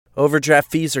Overdraft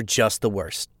fees are just the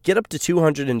worst. Get up to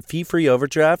 $200 in fee-free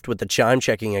overdraft with the Chime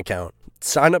checking account.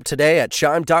 Sign up today at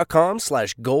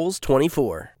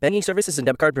chime.com/goals24. Banking services and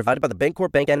debit card provided by the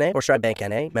Bancorp Bank N.A. or Stride Bank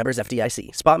N.A. Members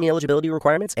FDIC. Spot me eligibility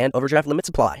requirements and overdraft limits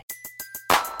apply.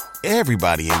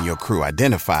 Everybody in your crew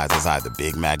identifies as either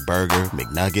Big Mac Burger,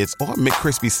 McNuggets, or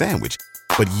McCrispy Sandwich.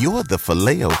 But you're the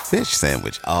Filet-O-Fish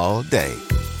Sandwich all day.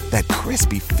 That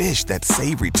crispy fish, that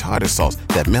savory tartar sauce,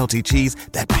 that melty cheese,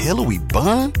 that pillowy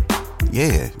bun.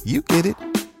 Yeah, you get it.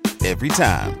 Every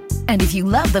time. And if you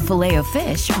love the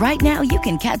Filet-O-Fish, right now you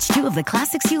can catch two of the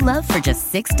classics you love for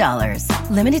just $6.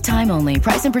 Limited time only.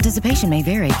 Price and participation may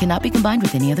vary. Cannot be combined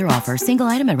with any other offer. Single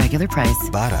item at regular price.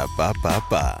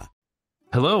 Ba-da-ba-ba-ba.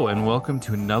 Hello and welcome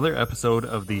to another episode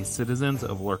of the Citizens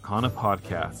of Lorcana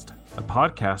podcast, a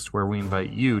podcast where we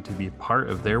invite you to be part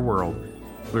of their world.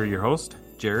 We're your hosts,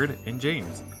 Jared and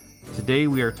James. Today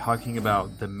we are talking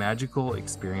about the magical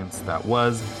experience that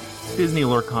was Disney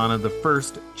Lorcana, the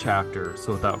first chapter.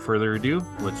 So without further ado,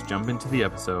 let's jump into the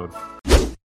episode.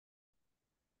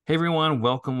 Hey everyone,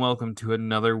 welcome to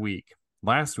another week.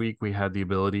 Last week we had the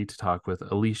ability to talk with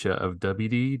Alicia of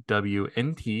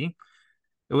WDWNT.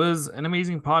 It was an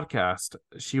amazing podcast.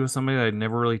 She was somebody I'd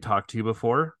never really talked to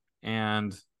before,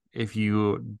 and if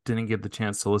you didn't get the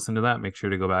chance to listen to that, make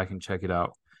sure to go back and check it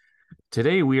out.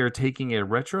 Today, we are taking a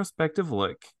retrospective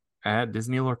look at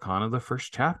Disney Lorcana, the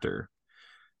first chapter.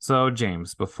 So,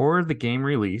 James, before the game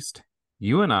released,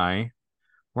 you and I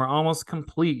were almost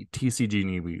complete TCG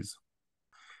newbies.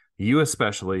 You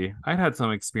especially. I'd had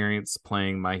some experience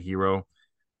playing My Hero.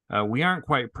 We aren't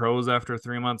quite pros after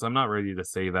 3 months. I'm not ready to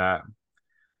say that.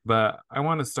 But I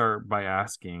want to start by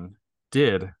asking,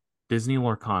 did Disney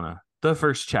Lorcana, the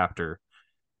first chapter,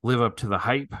 live up to the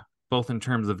hype, both in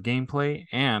terms of gameplay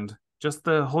and just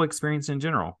the whole experience in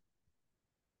general?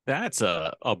 That's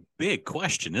a big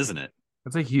question, isn't it?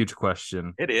 It's a huge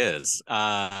question. It is.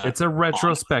 It's a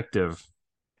retrospective.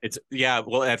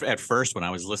 Well, at first, when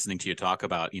I was listening to you talk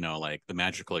about, like the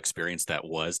magical experience that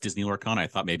was Disney Lorcana, I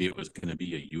thought maybe it was going to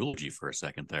be a eulogy for a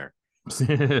second there.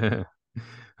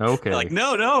 Okay. Like,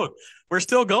 no, we're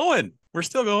still going.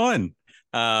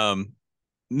 No,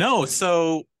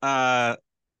 so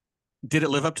did it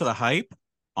live up to the hype?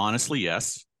 Honestly,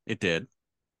 yes, it did.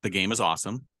 The game is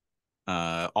awesome.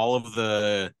 All of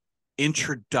the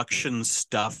introduction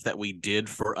stuff that we did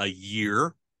for a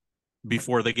year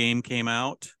before the game came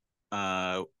out,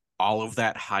 all of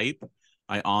that hype,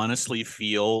 I honestly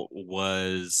feel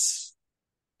was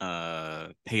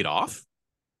paid off.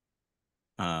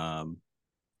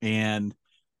 And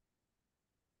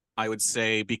I would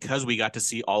say because we got to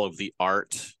see all of the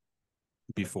art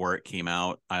before it came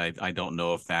out, I don't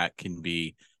know if that can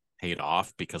be paid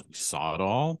off because we saw it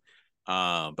all.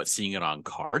 But seeing it on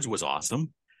cards was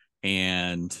awesome.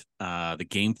 And the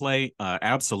gameplay,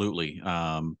 absolutely.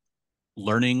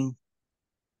 Learning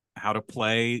how to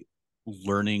play,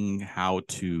 learning how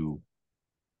to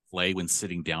play when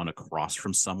sitting down across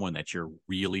from someone that you're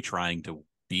really trying to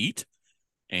beat.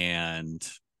 And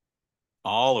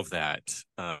all of that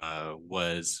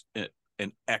was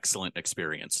an excellent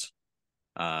experience.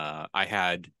 I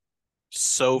had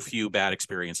so few bad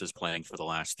experiences playing for the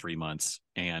last 3 months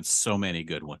and so many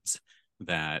good ones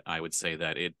that I would say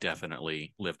that it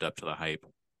definitely lived up to the hype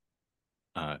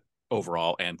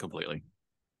overall and completely.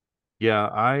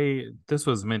 Yeah, this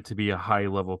was meant to be a high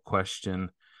level question.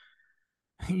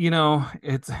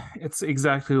 It's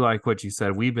exactly like what you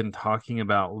said. We've been talking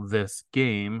about this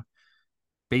game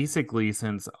basically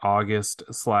since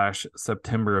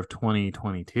August/September of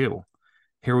 2022.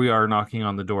 Here we are knocking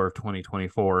on the door of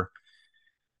 2024.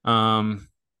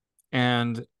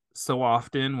 And so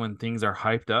often when things are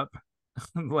hyped up,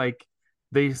 like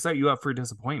they set you up for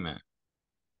disappointment.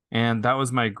 And that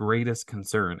was my greatest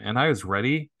concern. And I was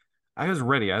ready. I was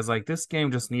like, this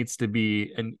game just needs to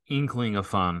be an inkling of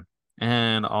fun,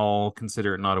 and I'll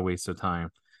consider it not a waste of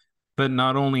time. But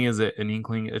not only is it an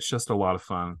inkling, it's just a lot of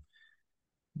fun.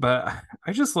 But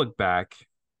I just look back,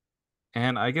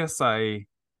 and I guess I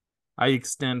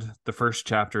extend the first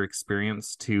chapter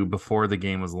experience to before the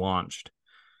game was launched.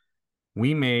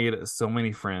 We made so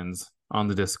many friends on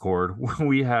the Discord.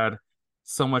 We had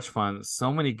so much fun,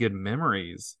 so many good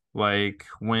memories. Like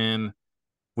when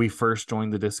we first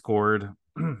joined the Discord,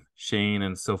 Shane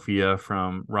and Sophia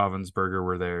from Ravensburger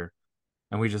were there,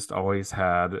 and we just always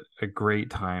had a great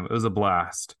time. It was a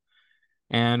blast.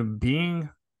 And being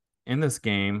in this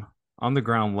game on the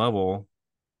ground level,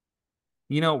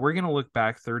 we're going to look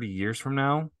back 30 years from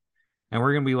now and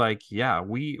we're going to be like, yeah,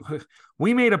 we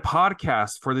made a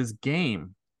podcast for this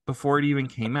game before it even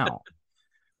came out.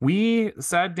 We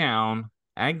sat down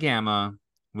at Gamma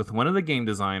with one of the game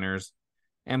designers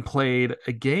and played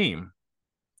a game,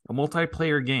 a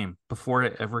multiplayer game before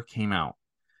it ever came out.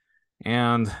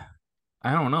 And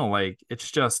I don't know, like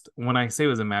it's just when I say it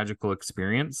was a magical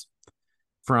experience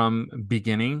from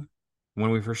beginning when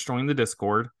we first joined the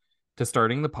Discord to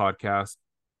starting the podcast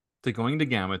to going to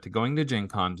Gamma to going to Gen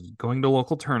Con to going to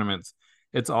local tournaments,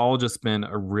 it's all just been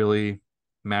a really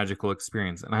magical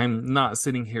experience. And I'm not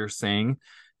sitting here saying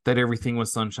that everything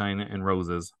was sunshine and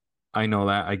roses. I know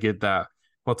that. I get that.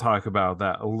 We'll talk about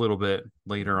that a little bit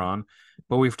later on,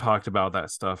 but we've talked about that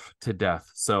stuff to death.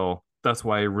 So that's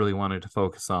why I really wanted to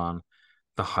focus on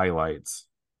the highlights.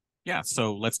 Yeah,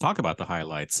 so let's talk about the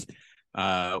highlights.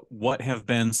 What have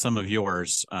been some of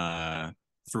yours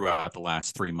throughout the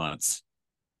last 3 months?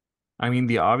 I mean,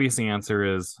 the obvious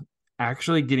answer is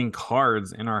actually getting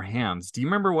cards in our hands. Do you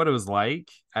remember what it was like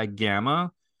at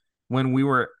Gamma when we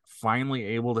were finally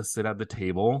able to sit at the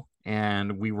table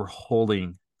and we were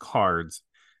holding cards,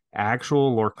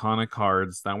 actual Lorcana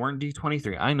cards that weren't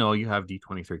D23? I know you have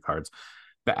D23 cards,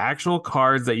 the actual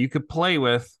cards that you could play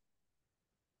with.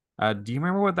 Do you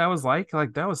remember what that was like?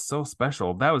 Like, that was so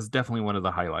special. That was definitely one of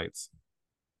the highlights.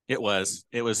 It was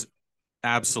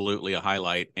absolutely a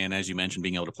highlight. And as you mentioned,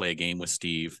 being able to play a game with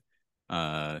Steve,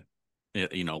 late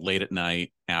at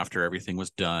night after everything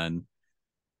was done,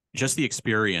 just the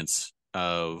experience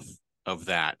of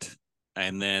that,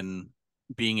 and then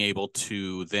being able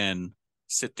to then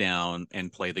sit down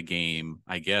and play the game.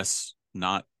 I guess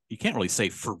not. You can't really say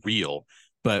for real,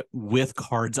 but with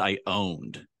cards I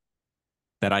owned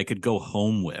that I could go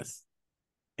home with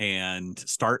and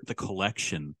start the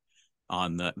collection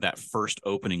on that first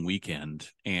opening weekend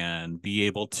and be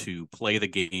able to play the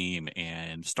game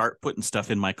and start putting stuff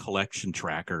in my collection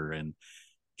tracker, and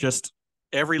just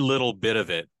every little bit of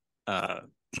it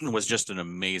was just an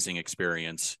amazing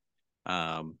experience.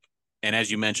 And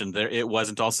as you mentioned, it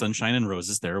wasn't all sunshine and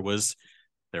roses. There was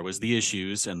the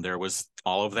issues and there was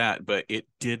all of that, but it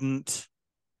didn't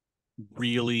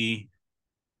really,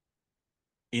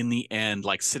 in the end,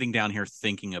 like sitting down here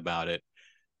thinking about it,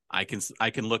 I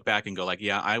can look back and go like,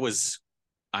 yeah, I was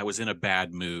in a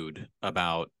bad mood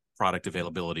about product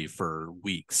availability for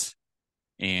weeks,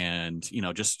 and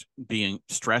just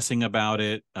stressing about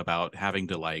it, about having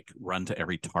to like run to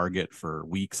every Target for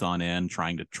weeks on end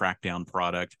trying to track down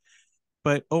product.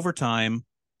 But over time,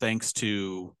 thanks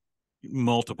to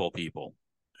multiple people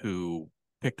who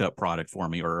picked up product for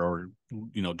me, or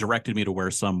directed me to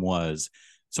where some was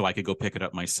so I could go pick it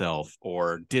up myself,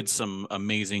 or did some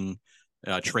amazing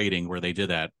trading where they did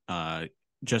that.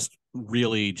 Just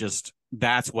really,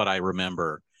 that's what I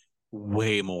remember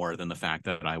way more than the fact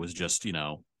that I was just,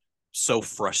 so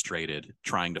frustrated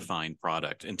trying to find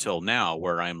product, until now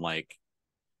where I'm like,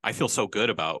 I feel so good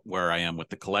about where I am with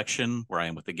the collection, where I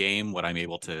am with the game, what I'm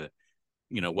able to,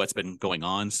 what's been going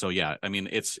on. So yeah, I mean,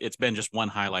 it's been just one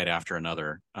highlight after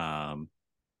another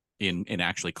in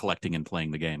actually collecting and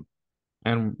playing the game.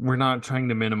 And we're not trying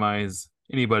to minimize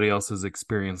anybody else's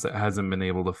experience that hasn't been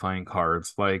able to find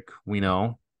cards. Like, we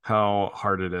know how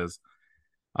hard it is.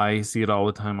 I see it all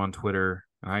the time on Twitter,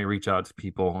 and I reach out to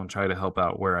people and try to help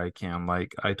out where I can.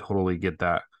 Like, I totally get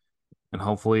that. And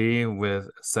hopefully with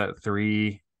set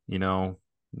 3,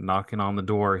 knocking on the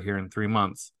door here in 3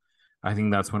 months, I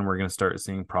think that's when we're going to start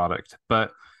seeing product.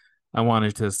 But I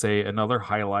wanted to say another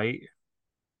highlight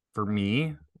for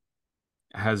me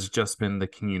has just been the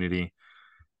community,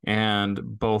 and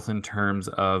both in terms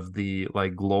of the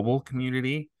like global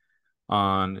community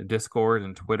on Discord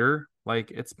and Twitter.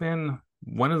 Like, it's been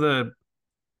one of the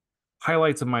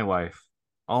highlights of my life.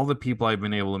 All the people I've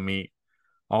been able to meet,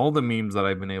 all the memes that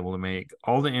I've been able to make,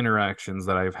 all the interactions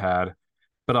that I've had,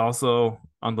 but also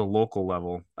on the local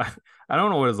level. I don't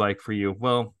know what it's like for you.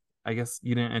 Well, I guess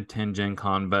you didn't attend Gen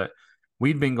Con, but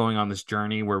we'd been going on this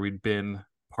journey where we'd been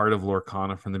part of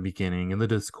Lorcana from the beginning in the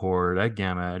Discord, at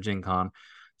Gamma, at Gen Con.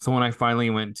 So when I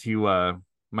finally went to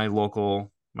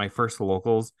my first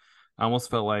locals, I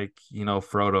almost felt like,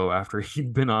 Frodo after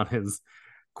he'd been on his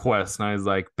quest, and I was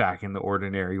like back in the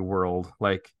ordinary world.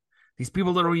 Like, these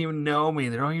people don't even know me.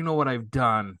 They don't even know what I've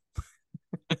done.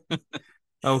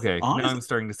 Okay, Honestly, now I'm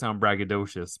starting to sound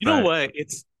braggadocious. you know what?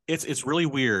 It's really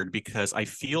weird because I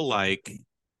feel like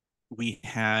we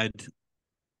had,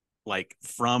 like,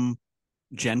 from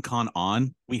Gen Con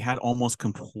on, we had almost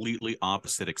completely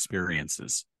opposite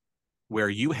experiences, where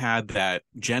you had that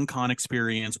Gen Con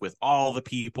experience with all the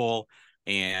people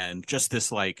and just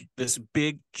this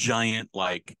big giant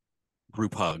like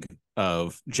group hug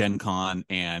of Gen Con,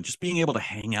 and just being able to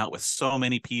hang out with so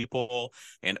many people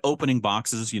and opening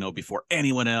boxes, before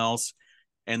anyone else.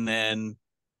 And then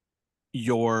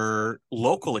your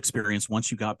local experience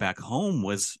once you got back home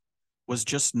was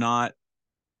just not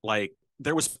like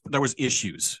there was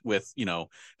issues with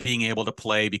being able to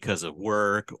play because of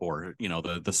work or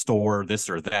the store, this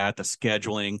or that, the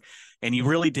scheduling, and you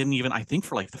really didn't even, I think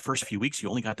for like the first few weeks you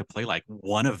only got to play like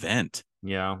one event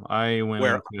Yeah, I went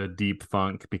where into a deep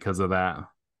funk because of that.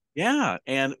 yeah,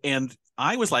 and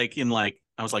I was like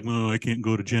oh, I can't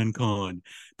go to Gen Con.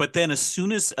 But then as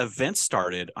soon as events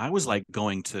started, I was like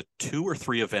going to 2 or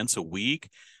 3 events a week.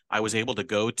 I was able to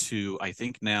go to, I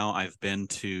think now I've been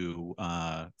to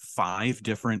 5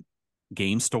 different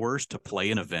game stores to play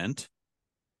an event.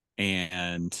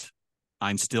 And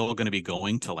I'm still going to be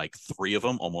going to like 3 of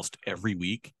them almost every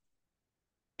week.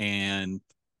 And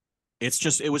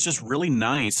it was just really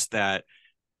nice that,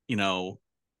 you know,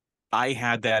 I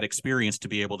had that experience to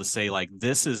be able to say like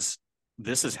this is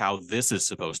how this is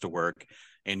supposed to work,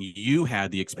 and you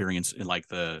had the experience in like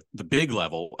the big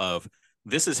level of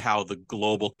this is how the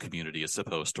global community is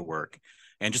supposed to work,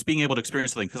 and just being able to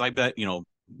experience something, because I bet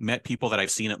met people that I've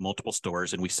seen at multiple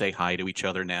stores, and we say hi to each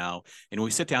other now, and when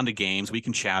we sit down to games we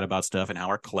can chat about stuff and how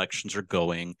our collections are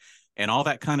going and all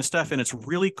that kind of stuff, and it's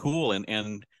really cool,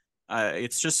 and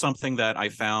it's just something that I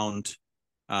found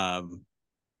um,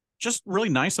 just really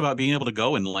nice about being able to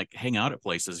go and like hang out at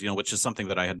places, which is something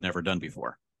that I had never done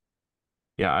before.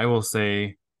 Yeah, I will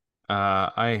say,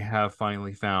 I have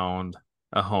finally found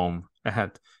a home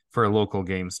at for a local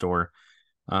game store,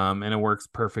 and it works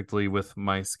perfectly with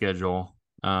my schedule.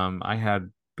 I had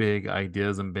big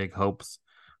ideas and big hopes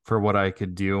for what I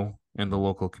could do in the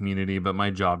local community, but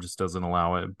my job just doesn't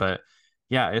allow it. But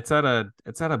yeah, it's at a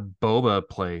boba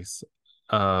place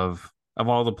of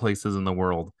all the places in the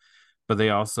world. But they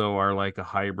also are like a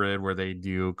hybrid where they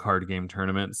do card game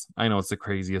tournaments. I know it's the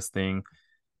craziest thing,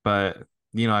 but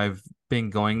I've been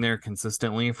going there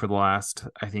consistently for the last,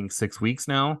 I think, 6 weeks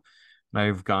now. And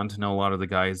I've gotten to know a lot of the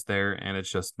guys there, and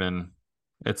it's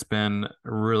been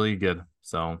really good.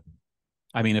 So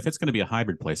I mean, if it's going to be a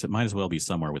hybrid place, it might as well be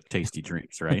somewhere with tasty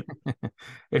drinks, right?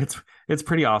 it's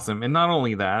pretty awesome. And not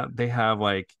only that, they have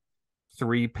like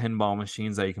 3 pinball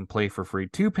machines that you can play for free.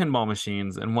 2 pinball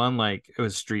machines and one, like, it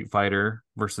was Street Fighter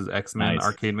versus X-Men Nice.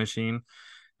 arcade machine.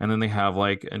 And then they have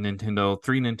like 3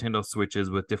 Nintendo Switches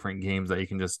with different games that you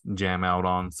can just jam out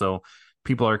on. So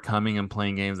people are coming and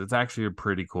playing games. It's actually a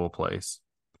pretty cool place.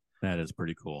 That is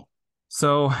pretty cool.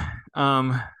 So,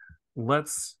 um,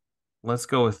 let's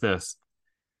go with this.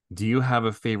 Do you have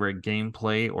a favorite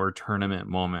gameplay or tournament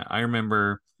moment? I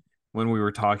remember when we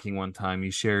were talking one time,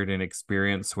 you shared an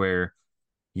experience where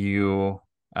you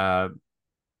uh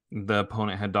the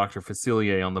opponent had Dr.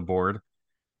 Facilier on the board,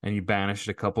 and you banished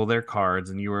a couple of their cards,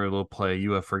 and you were able to play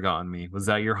You Have Forgotten Me. Was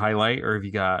that your highlight, or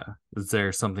is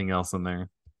there something else in there?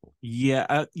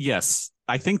 Yeah, yes.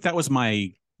 I think that was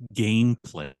my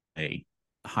gameplay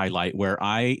highlight where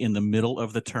I, in the middle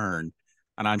of the turn,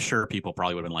 and I'm sure people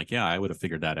probably would have been like, yeah, I would have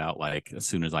figured that out like as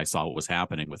soon as I saw what was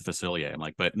happening with Facilier. I'm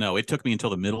like, but no, it took me until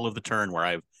the middle of the turn where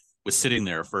I was sitting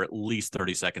there for at least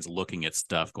 30 seconds looking at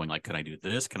stuff, going like, can I do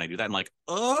this? Can I do that? And like,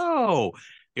 oh,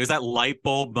 it was that light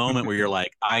bulb moment where you're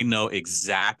like, I know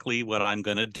exactly what I'm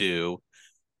gonna do.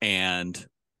 And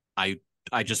I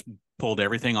I just pulled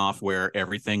everything off where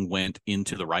everything went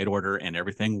into the right order and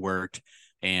everything worked,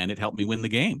 and it helped me win the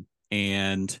game.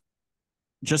 And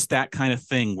just that kind of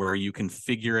thing where you can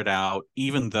figure it out,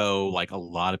 even though like a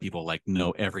lot of people like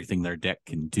know everything their deck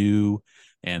can do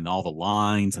and all the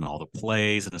lines and all the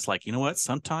plays, and it's like, you know what,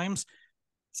 sometimes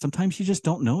you just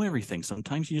don't know everything.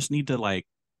 Sometimes you just need to like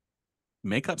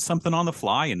make up something on the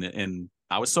fly, and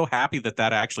I was so happy that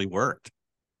that actually worked.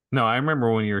 No, I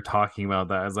remember when you were talking about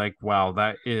that. I was like, wow,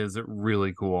 that is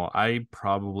really cool. I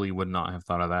probably would not have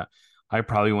thought of that. I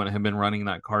probably wouldn't have been running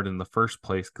that card in the first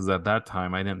place because at that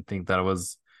time I didn't think that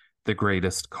was the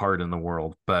greatest card in the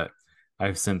world. But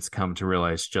I've since come to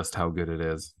realize just how good it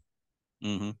is.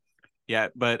 Mm-hmm. Yeah,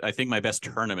 but I think my best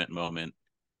tournament moment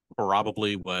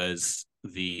probably was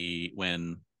the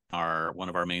when our one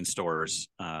of our main stores,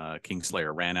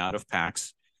 Kingslayer, ran out of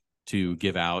packs to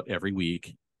give out every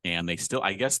week, and they still,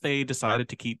 I guess, they decided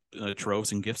to keep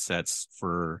troves and gift sets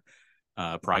for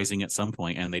prizing at some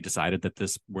point, and they decided that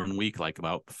this one week, like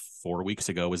about 4 weeks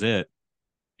ago, was it.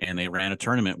 And they ran a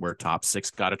tournament where top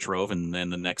 6 got a trove, and then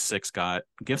the next 6 got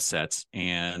gift sets,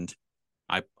 and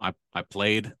I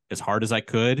played as hard as I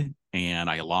could, and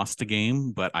I lost the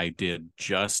game, but I did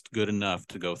just good enough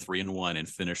to go 3-1 and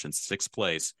finish in 6th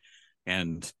place,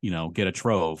 and get a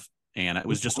trove, and it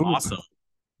was just Ooh. awesome.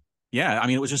 Yeah, I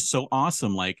mean, it was just so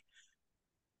awesome. Like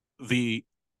the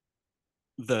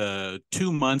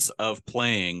 2 months of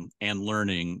playing and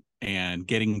learning and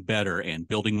getting better and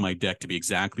building my deck to be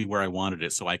exactly where I wanted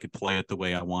it so I could play it the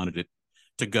way I wanted it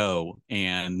to go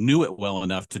and knew it well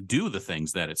enough to do the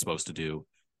things that it's supposed to do.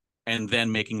 And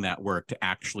then making that work to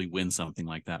actually win something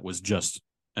like that was just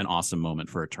an awesome moment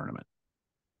for a tournament.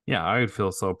 Yeah, I would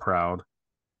feel so proud.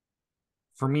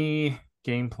 For me,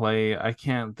 gameplay, I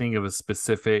can't think of a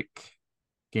specific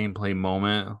gameplay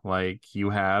moment like you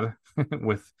had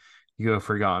with You Have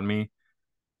Forgotten Me.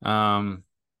 Um,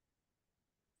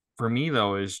 for me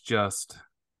though, is just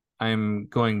I'm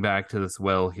going back to this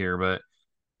well here, but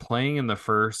playing in the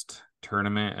first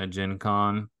tournament at Gen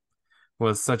Con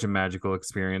was such a magical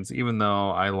experience. Even though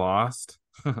I lost,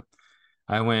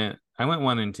 I went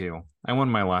 1-2. I won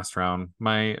my last round.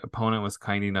 My opponent was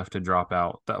kind enough to drop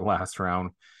out that last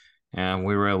round, and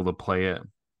we were able to play it.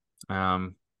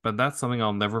 But that's something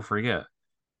I'll never forget.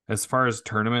 As far as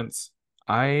tournaments,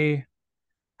 I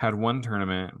had one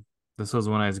tournament. This was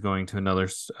when I was going to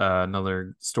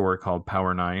another store called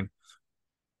Power Nine,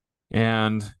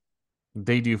 and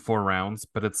they do 4 rounds,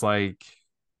 but it's like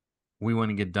we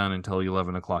wouldn't get done until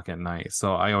 11 o'clock at night.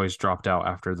 So I always dropped out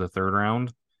after the third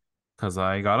round because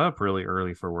I got up really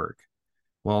early for work.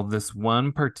 Well, this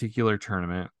one particular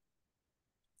tournament,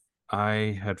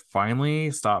 I had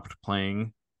finally stopped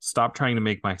trying to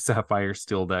make my Sapphire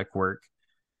Steel deck work.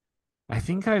 I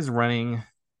think I was running,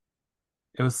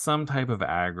 it was some type of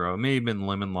aggro. It may have been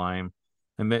Lemon Lime.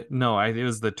 It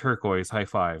was the Turquoise High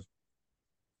Five.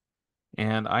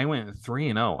 And I went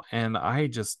 3-0, and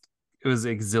it was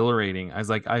exhilarating. I was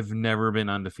like, I've never been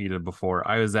undefeated before.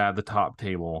 I was at the top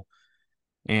table,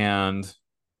 and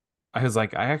I was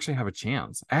like, I actually have a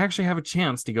chance. I actually have a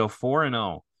chance to go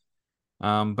 4-0.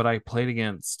 But I played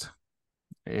against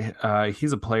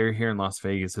he's a player here in Las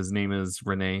Vegas. His name is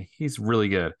Renee. He's really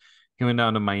good. He went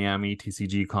down to Miami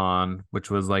TCG Con,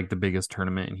 which was like the biggest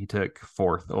tournament, and he took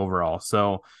fourth overall.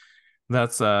 So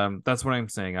that's what I'm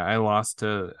saying. I lost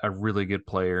to a really good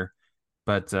player,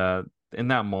 but in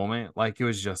that moment, like it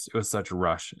was such a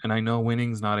rush. And I know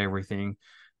winning's not everything,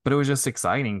 but it was just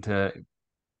exciting to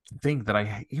think that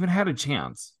I even had a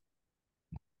chance.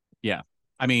 Yeah.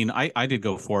 I mean, I did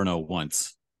go 4-0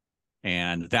 once,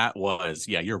 and that was,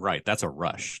 yeah, you're right. That's a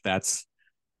rush. That's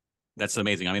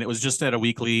amazing. I mean, it was just at a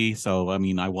weekly, so I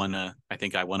mean, I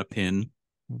think I won a pin,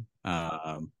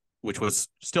 which was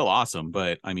still awesome.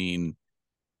 But I mean,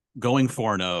 going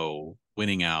 4-0,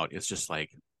 winning out, it's just like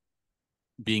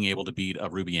being able to beat a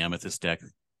Ruby Amethyst deck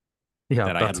Yeah,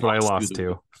 that I had that's what I lost lost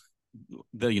to.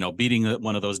 beating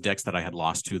one of those decks that I had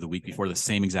lost to the week before, the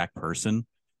same exact person.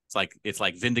 It's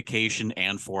like Vindication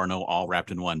and 4-0 all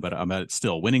wrapped in one. But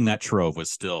still winning that trove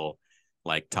was still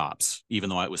like tops, even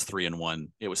though it was 3-1.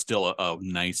 It was still a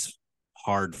nice,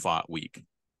 hard fought week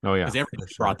Oh yeah, because everyone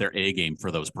for brought their A game for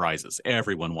those prizes.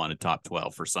 Everyone wanted top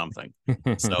 12 for something.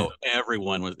 sure. So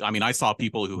everyone was, I mean, I saw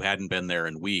people who hadn't been there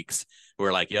in weeks who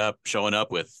were like, yep, showing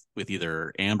up with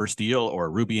either Amber Steel or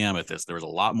Ruby Amethyst. There was a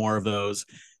lot more of those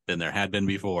than there had been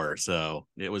before. So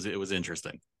it was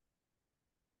interesting.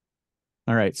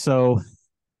 All right. So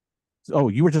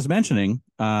you were just mentioning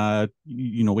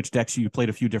which decks you played,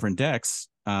 a few different decks.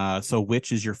 So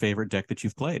which is your favorite deck that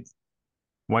you've played?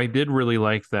 Well, I did really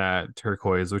like that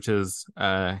turquoise, which is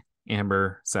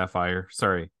amber sapphire.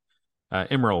 Sorry,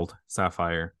 emerald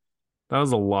sapphire. That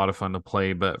was a lot of fun to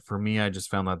play, but for me, I just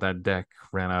found that deck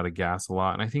ran out of gas a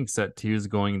lot, and I think set 2 is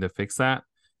going to fix that.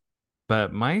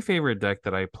 But my favorite deck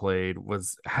that I played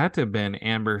had to have been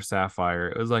amber sapphire.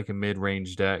 It was like a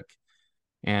mid-range deck,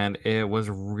 and it was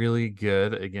really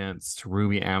good against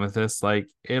Ruby Amethyst. Like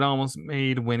it almost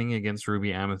made winning against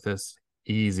Ruby Amethyst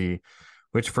easy,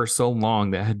 which for so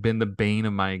long that had been the bane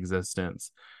of my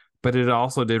existence. But it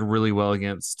also did really well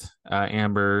against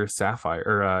Amber Sapphire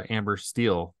or Amber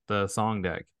Steel, the song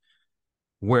deck.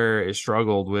 Where it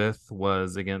struggled with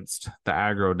was against the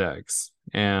aggro decks,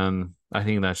 and I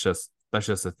think that's just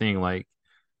a thing. Like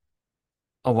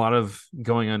a lot of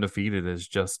going undefeated is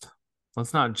just,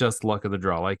 that's not just luck of the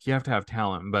draw. Like you have to have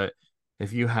talent, but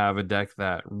if you have a deck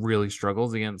that really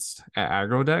struggles against an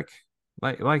aggro deck,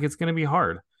 like it's going to be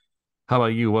hard. How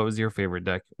about you? What was your favorite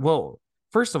deck? Well,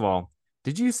 first of all,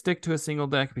 did you stick to a single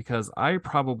deck? Because I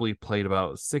probably played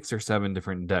about 6 or 7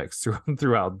 different decks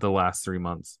throughout the last 3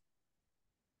 months.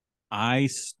 I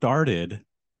started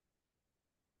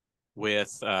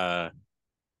with because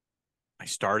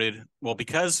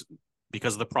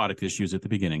of the product issues at the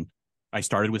beginning. I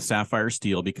started with Sapphire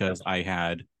Steel because I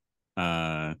had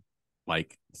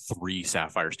like 3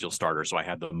 Sapphire Steel starters, so I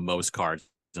had the most cards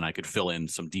and I could fill in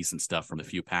some decent stuff from the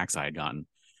few packs I had gotten.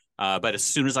 But as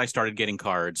soon as I started getting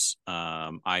cards,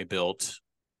 I built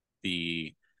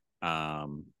the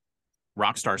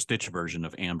Rockstar Stitch version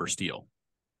of Amber Steel.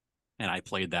 And I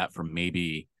played that for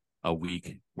maybe a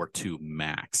week or two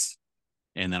max.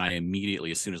 And then I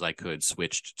immediately, as soon as I could,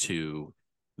 switched to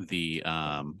the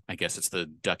I guess it's the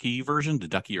Ducky version, the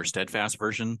Ducky or Steadfast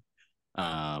version,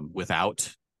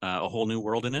 without a whole new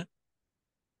world in it.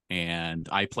 And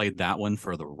I played that one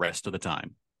for the rest of the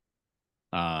time.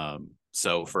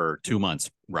 So for 2 months,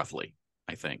 roughly,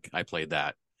 I think I played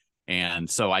that. And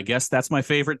so I guess that's my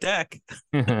favorite deck.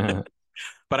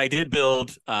 But I did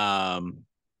build a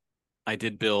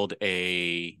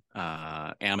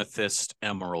Amethyst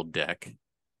Emerald deck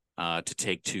to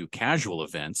take to casual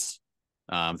events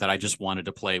that I just wanted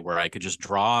to play, where I could just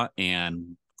draw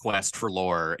and quest for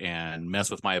lore and mess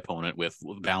with my opponent with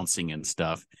bouncing and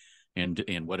stuff and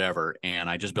whatever. And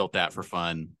I just built that for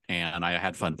fun, and I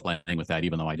had fun playing with that,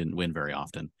 even though I didn't win very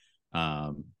often.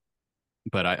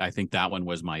 But I think that one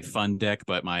was my fun deck,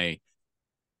 but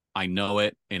I know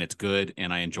it and it's good,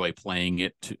 and I enjoy playing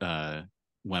it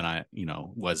when I,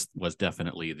 was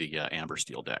definitely the Amber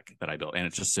Steel deck that I built, and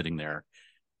it's just sitting there,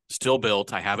 still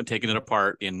built. I haven't taken it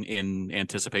apart in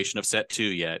anticipation of set 2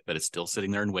 yet, but it's still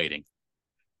sitting there and waiting.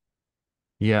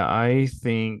 Yeah, I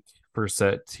think for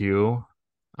set 2,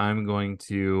 I'm going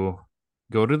to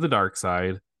go to the dark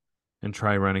side and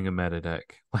try running a meta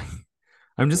deck. Like,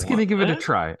 I'm just gonna give it a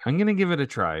try. I'm gonna give it a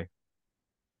try.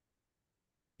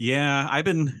 Yeah, I've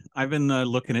been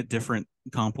looking at different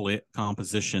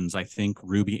compositions. I think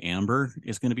Ruby Amber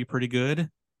is going to be pretty good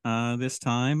this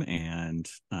time, and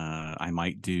I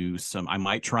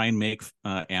might try and make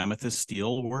Amethyst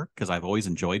Steel work, because I've always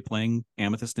enjoyed playing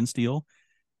Amethyst and Steel.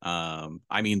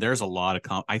 I mean, there's a lot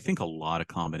of I think a lot of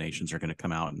combinations are going to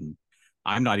come out, and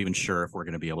I'm not even sure if we're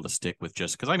going to be able to stick with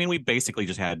just, because I mean, we basically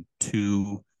just had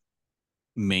 2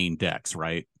 main decks,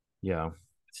 right? Yeah.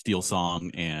 Steel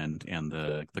Song and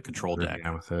the control Ruby deck.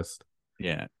 Amethyst.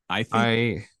 Yeah, I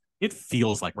think it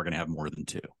feels like we're going to have more than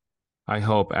 2. I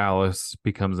hope Alice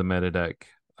becomes a meta deck.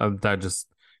 That just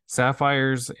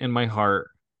Sapphire's in my heart,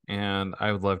 and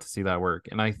I would love to see that work.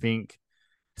 And I think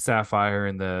Sapphire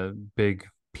and the big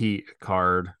Pete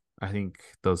card, I think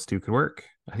those 2 could work.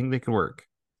 I think they could work.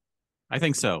 I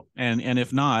think so. And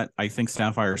if not, I think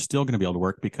Sapphire is still going to be able to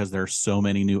work, because there's so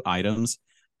many new items.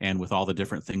 And with all the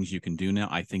different things you can do now,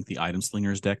 I think the Item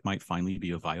Slingers deck might finally be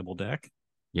a viable deck.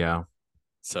 Yeah.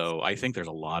 So I think there's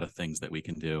a lot of things that we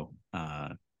can do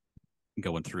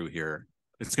going through here.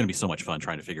 It's going to be so much fun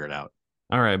trying to figure it out.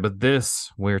 All right. But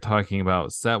we're talking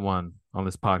about set 1 on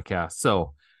this podcast.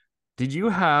 So did you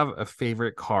have a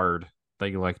favorite card that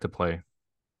you like to play?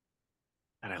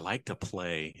 And I like to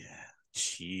play.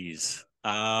 Jeez.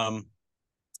 I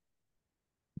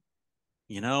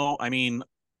mean,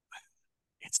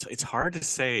 it's hard to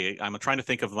say. I'm trying to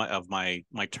think of my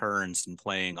turns and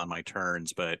playing on my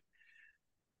turns, but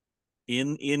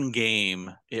in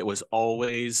game, it was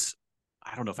always,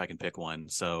 I don't know if I can pick one.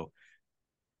 So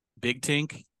Big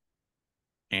Tink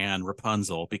and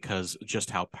Rapunzel, because just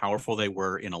how powerful they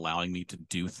were in allowing me to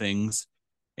do things,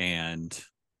 and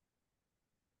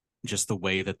just the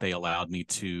way that they allowed me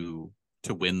to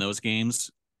win those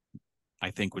games,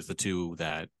 I think was the 2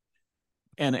 that,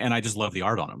 and I just love the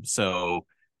art on them. So,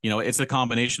 it's a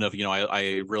combination of,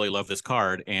 I really love this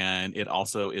card, and it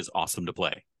also is awesome to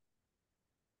play.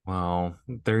 Well,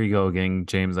 there you go again,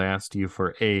 James. I asked you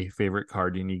for a favorite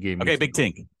card, and you gave me Big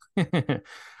Tink.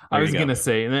 I was going to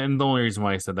say, and the only reason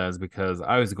why I said that is because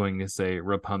I was going to say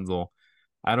Rapunzel.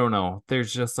 I don't know.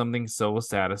 There's just something so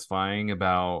satisfying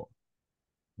about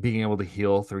being able to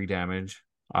heal 3 damage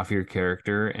off your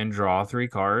character and draw 3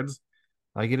 cards.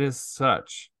 Like, it is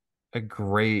such a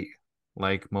great,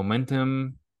 like,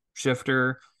 momentum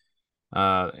shifter.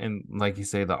 And like you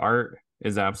say, the art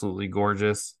is absolutely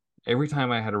gorgeous. Every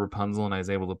time I had a Rapunzel and I was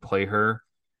able to play her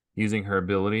using her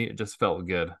ability, it just felt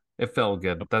good. It felt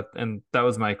good. That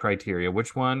was my criteria.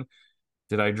 Which one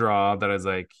did I draw that I was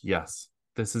like, yes,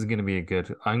 this is going to be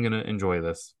I'm going to enjoy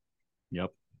this.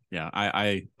 Yep. Yeah,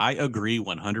 I agree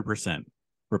 100%.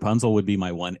 Rapunzel would be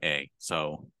my 1A.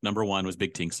 So number 1 was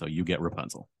Big Tink, so you get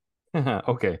Rapunzel.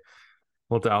 Okay.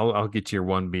 Well, I'll get your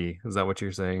 1B. Is that what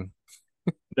you're saying?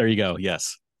 There you go.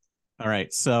 Yes. All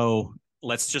right. So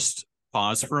let's just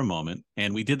pause for a moment.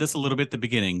 And we did this a little bit at the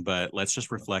beginning, but let's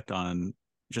just reflect on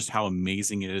just how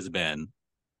amazing it has been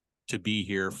to be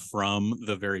here from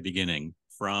the very beginning,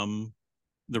 from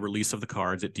the release of the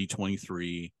cards at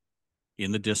D23,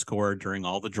 in the Discord during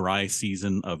all the dry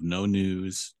season of no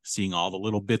news, seeing all the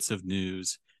little bits of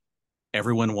news,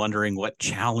 everyone wondering what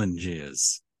challenge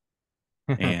is.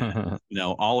 And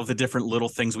all of the different little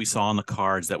things we saw on the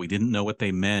cards that we didn't know what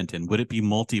they meant, and would it be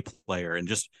multiplayer, and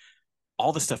just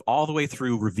all the stuff all the way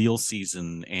through reveal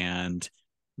season and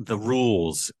the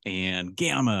rules and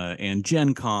Gamma and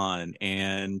Gen Con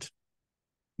and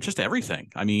just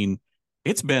everything. I mean,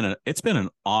 it's been an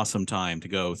awesome time to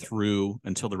go through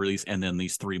until the release, and then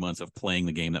these 3 months of playing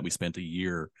the game that we spent a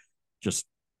year just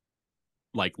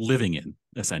like living in,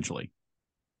 essentially.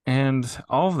 And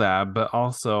all of that, but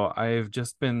also I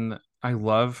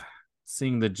love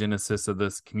seeing the genesis of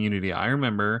this community. I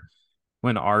remember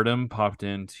when Artem popped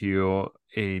into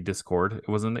a Discord. It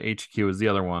wasn't the HQ, it was the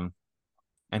other one.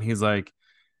 And he's like,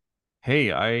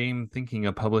 hey, I'm thinking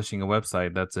of publishing a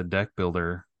website that's a deck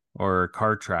builder or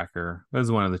card tracker. That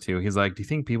was one of the two. He's like, do you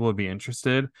think people would be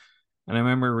interested? And I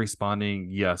remember responding,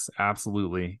 yes,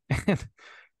 absolutely.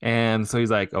 And so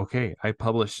he's like, okay, I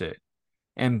published it.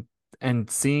 And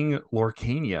seeing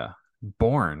Lorcania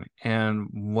born and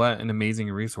what an amazing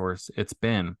resource it's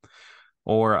been.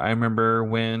 Or I remember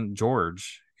when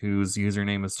George, whose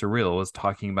username is Surreal, was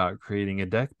talking about creating a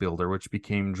deck builder, which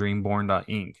became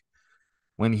Dreamborn.inc.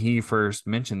 When he first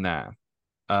mentioned that,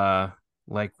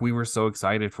 like we were so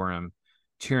excited for him,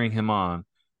 cheering him on.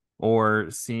 Or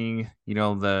seeing,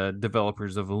 the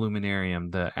developers of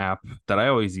Illuminarium, the app that I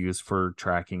always use for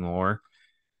tracking lore,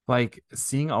 like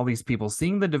seeing all these people,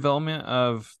 seeing the development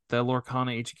of the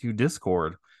Lorcana HQ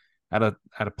Discord. At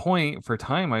a point for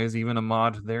time, I was even a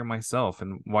mod there myself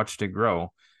and watched it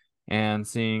grow, and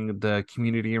seeing the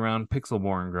community around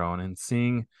Pixelborn grow, and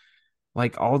seeing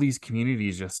like all these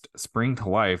communities just spring to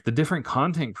life. The different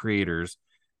content creators.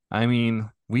 I mean,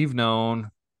 we've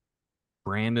known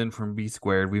Brandon from B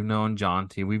Squared, we've known John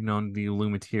T, we've known the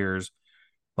Illumiteers.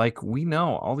 Like we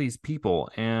know all these people,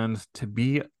 and to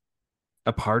be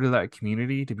a part of that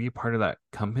community, to be a part of that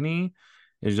company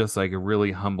is just like a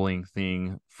really humbling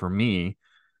thing for me.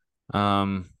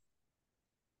 Um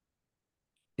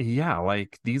yeah,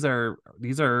 like these are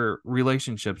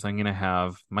relationships I'm gonna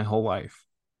have my whole life.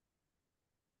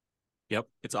 Yep,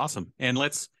 it's awesome. And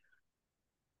let's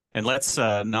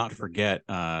not forget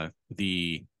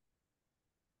the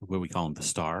what we call him, the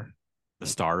star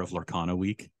of Lorcana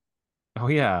Week, Oh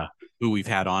yeah, who we've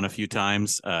had on a few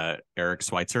times, Eric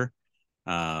Schweitzer.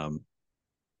 Um,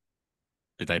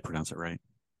 did I pronounce it right?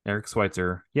 Eric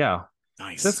Schweitzer. Yeah,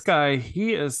 this Nice. guy,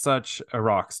 he is such a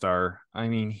rock star. I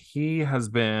mean, he has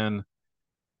been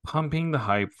pumping the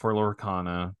hype for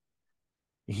Lorcana.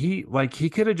 He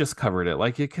could have just covered it.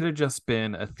 Like it could have just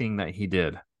been a thing that he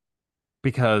did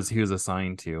because he was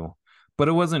assigned to. But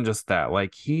it wasn't just that.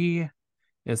 Like he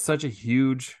is such a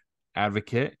huge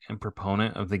advocate and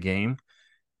proponent of the game.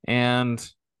 And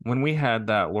when we had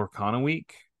that Lorcana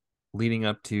week leading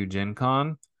up to Gen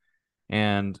Con,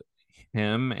 and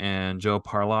him and Joe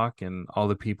Parlock and all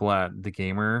the people at The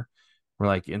Gamer were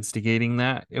like instigating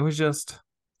that, it was just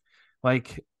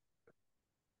like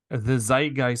the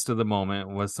zeitgeist of the moment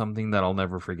was something that I'll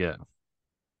never forget.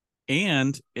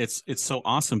 And it's so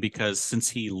awesome because since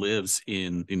he lives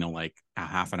in, like a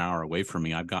half an hour away from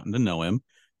me, I've gotten to know him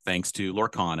thanks to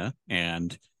Lorcana,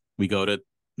 and we go to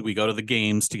the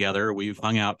games together. We've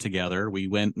hung out together. We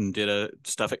went and did a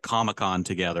stuff at Comic-Con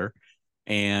together,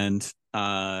 and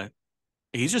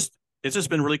he's just it's just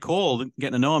been really cool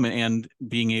getting to know him and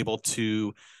being able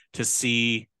to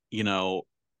see,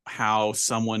 how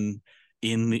someone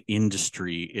in the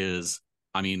industry is.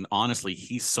 I mean, honestly,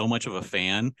 he's so much of a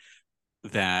fan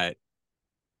that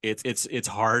it's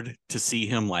hard to see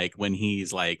him like when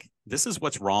he's like, this is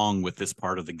what's wrong with this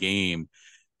part of the game.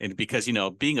 And because,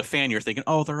 being a fan, you're thinking,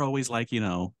 oh, they're always like,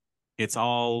 it's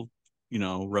all,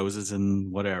 roses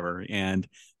and whatever.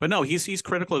 But no, he's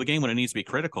critical of the game when it needs to be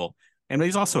critical. And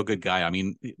he's also a good guy. I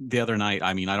mean, the other night,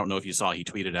 I don't know if you saw, he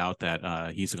tweeted out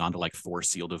that he's gone to like 4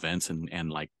 sealed events and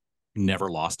like never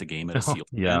lost a game at a Oh, sealed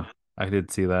yeah, event. I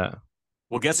did see that.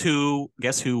 Well, guess who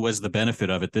was the benefit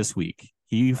of it this week?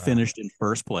 He Uh, finished in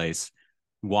first place,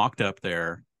 walked up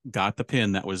there, got the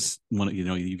pin that was one of,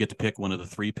 you get to pick one of the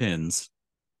 3 pins,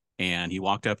 and he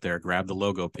walked up there, grabbed the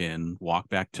logo pin, walked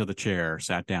back to the chair,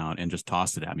 sat down, and just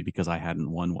tossed it at me because I hadn't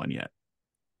won one yet.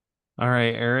 all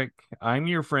right, Eric, I'm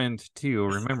your friend too.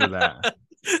 Remember that.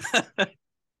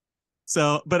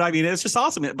 So, but I mean, it's just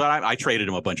awesome. But I traded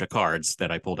him a bunch of cards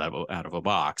that I pulled out of a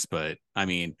box. But I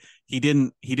mean, he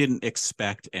didn't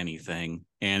expect anything,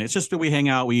 and it's just that we hang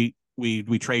out, we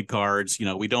trade cards.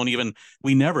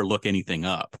 We never look anything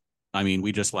up. I mean,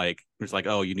 we just like it's like,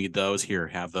 oh, you need those, here,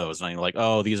 have those, and I'm like,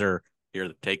 oh, these are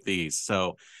here, take these.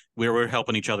 So we're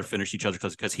helping each other finish each other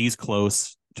because he's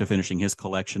close to finishing his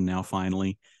collection now.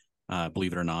 Finally,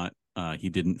 believe it or not, he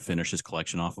didn't finish his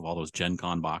collection off of all those Gen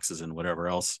Con boxes and whatever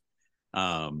else.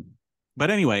 Um,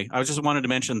 but anyway, I just wanted to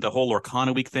mention the whole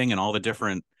Lorcana week thing and all the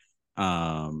different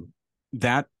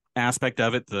that aspect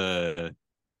of it, the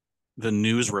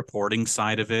news reporting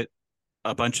side of it,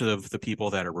 a bunch of the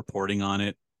people that are reporting on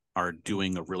it are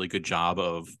doing a really good job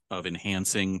of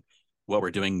enhancing what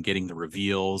we're doing, getting the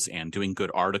reveals and doing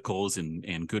good articles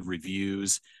and good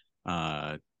reviews,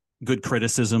 good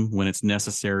criticism when it's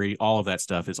necessary. All of that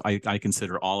stuff is I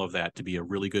consider all of that to be a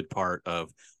really good part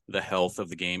of the health of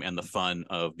the game and the fun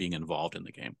of being involved in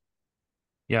the game.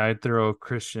 Yeah, I'd throw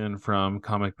Christian from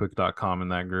comicbook.com in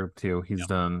that group too. He's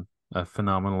done a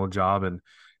phenomenal job, and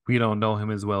we don't know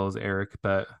him as well as Eric,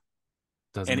 but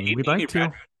doesn't And mean we'd like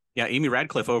to. Amy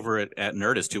Radcliffe over at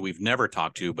Nerdist, who we've never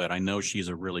talked to, but I know she's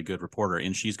a really good reporter,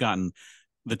 and she's gotten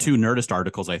the 2 Nerdist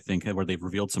articles, I think, where they've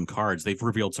revealed some cards. They've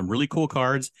revealed some really cool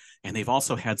cards, and they've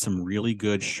also had some really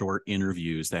good short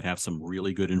interviews that have some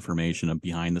really good information of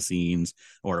behind the scenes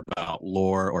or about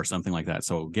lore or something like that.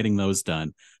 So getting those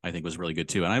done, I think, was really good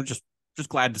too. And I'm just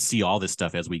glad to see all this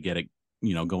stuff as we get it,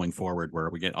 going forward,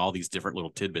 where we get all these different little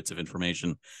tidbits of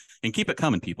information. And keep it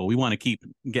coming, people. We want to keep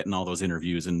getting all those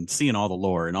interviews and seeing all the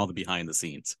lore and all the behind the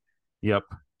scenes. Yep.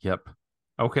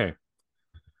 Okay.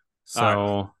 So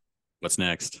right. What's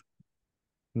next?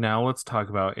 Now let's talk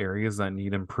about areas that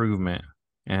need improvement.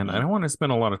 And I don't want to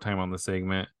spend a lot of time on this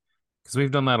segment because we've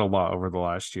done that a lot over the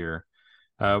last year.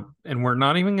 And we're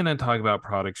not even going to talk about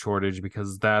product shortage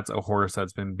because that's a horse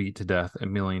that's been beat to death a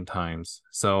million times.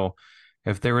 So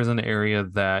if there was an area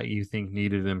that you think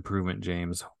needed improvement,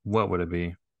 James, what would it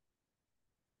be?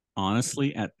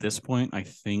 Honestly, at this point, I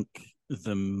think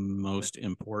the most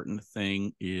important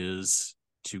thing is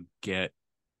to get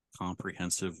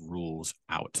comprehensive rules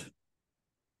out,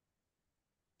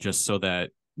 just so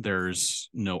that there's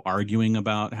no arguing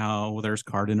about how there's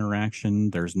card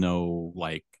interaction. There's no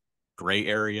like gray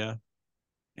area.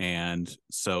 And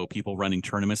so people running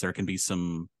tournaments, there can be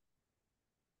some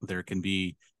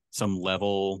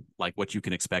level like what you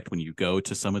can expect when you go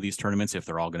to some of these tournaments, if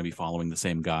they're all going to be following the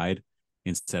same guide,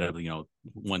 instead of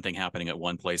one thing happening at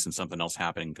one place and something else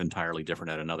happening entirely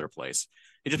different at another place.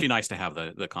 It'd just be nice to have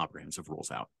the comprehensive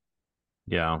rules out.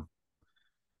 Yeah,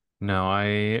 no,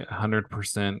 I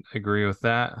 100% agree with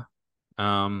that.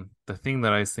 The thing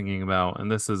that I was thinking about, and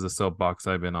this is a soapbox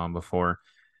I've been on before,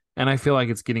 and I feel like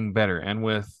it's getting better, and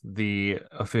with the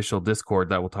official Discord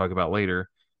that we'll talk about later,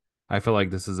 I feel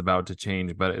like this is about to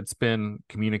change, but it's been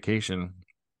communication.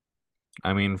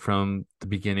 I mean, from the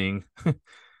beginning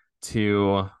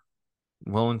to,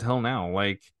 well, until now,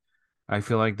 like, I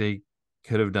feel like they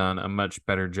could have done a much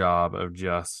better job of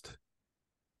just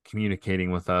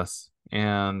communicating with us.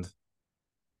 And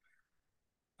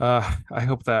I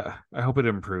hope it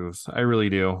improves. I really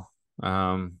do.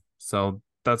 So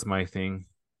that's my thing.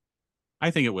 I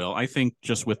think it will. I think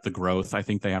just with the growth, I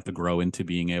think they have to grow into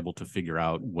being able to figure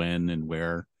out when and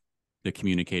where the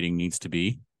communicating needs to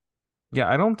be. Yeah,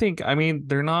 I mean,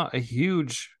 they're not a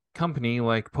huge company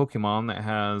like Pokemon that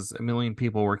has a million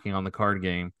people working on the card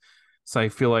game. So I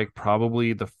feel like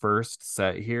probably the first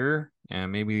set here,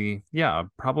 and maybe, yeah,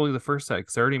 probably the first set,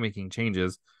 because they're already making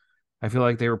changes. I feel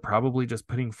like they were probably just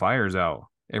putting fires out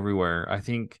everywhere. I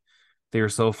think they were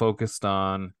so focused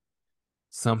on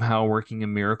somehow working a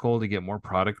miracle to get more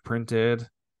product printed,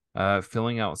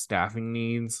 filling out staffing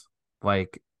needs,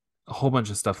 like a whole bunch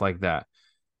of stuff like that.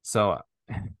 So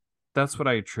that's what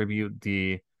I attribute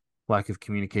the lack of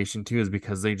communication to, is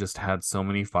because they just had so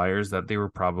many fires that they were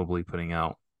probably putting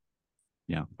out.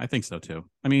 Yeah, I think so too.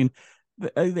 I mean,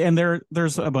 and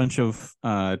there's a bunch of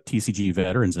TCG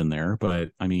veterans in there, but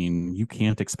I mean, you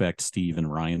can't expect Steve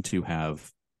and Ryan to have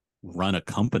run a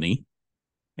company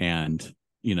and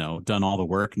done all the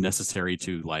work necessary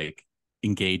to like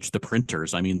engage the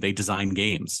printers. I mean, they design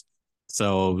games,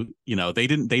 so they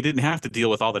didn't have to deal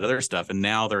with all that other stuff, and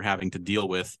now they're having to deal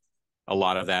with a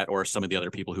lot of that, or some of the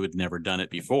other people who had never done it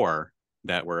before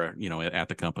that were at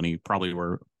the company probably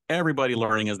were everybody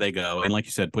learning as they go. And like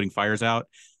you said, putting fires out.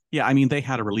 Yeah, I mean, they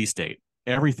had a release date.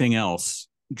 Everything else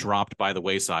dropped by the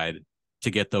wayside to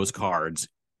get those cards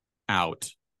out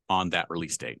on that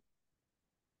release date.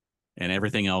 And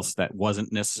everything else that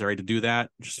wasn't necessary to do that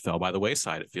just fell by the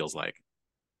wayside, it feels like.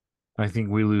 I think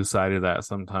we lose sight of that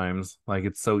sometimes. Like,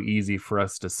 it's so easy for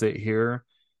us to sit here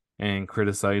and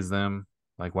criticize them.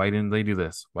 Like, why didn't they do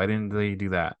this? Why didn't they do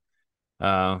that?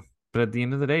 But at the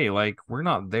end of the day, like, we're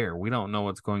not there. We don't know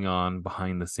what's going on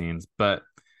behind the scenes. But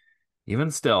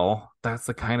even still, that's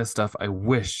the kind of stuff I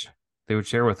wish they would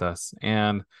share with us.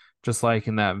 And just like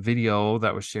in that video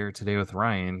that was shared today with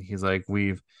Ryan, he's like,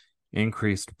 we've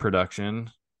increased production.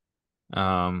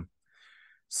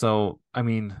 So I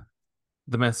mean,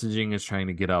 the messaging is trying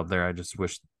to get out there. I just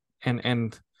wish,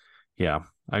 and yeah,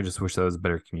 I just wish that was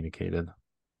better communicated.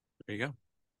 There you go.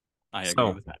 I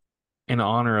agree with that. in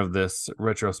honor of this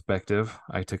retrospective,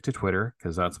 I took to Twitter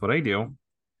because that's what I do.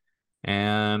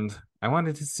 And I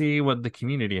wanted to see what the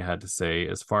community had to say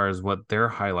as far as what their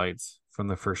highlights from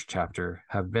the first chapter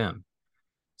have been.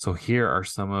 So here are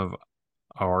some of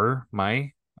our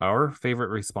favorite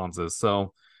responses.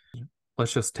 So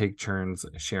let's just take turns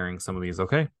sharing some of these,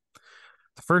 okay?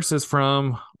 The first is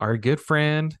from our good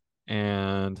friend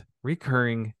and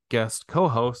recurring guest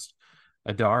co-host,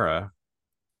 Adara.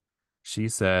 She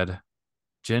said,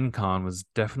 Gen Con was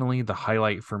definitely the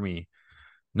highlight for me.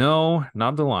 No,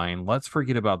 not the line. Let's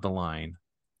forget about the line.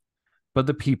 But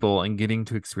the people and getting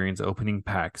to experience opening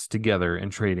packs together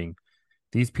and trading.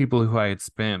 These people who I had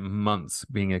spent months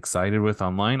being excited with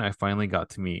online, I finally got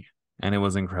to meet, and it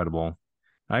was incredible.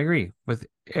 I agree with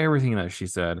everything that she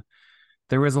said.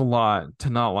 There was a lot to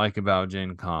not like about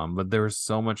Gen Con, but there was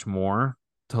so much more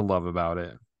to love about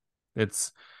it.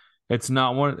 It's it's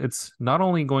not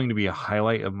only going to be a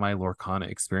highlight of my Lorcana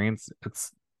experience,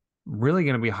 it's really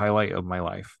going to be a highlight of my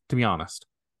life, to be honest.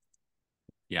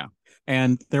 Yeah.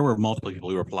 And there were multiple people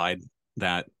who replied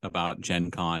that about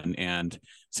Gen Con. And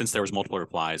since there was multiple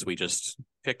replies, we just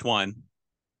picked one.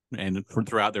 And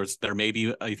throughout there may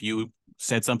be, if you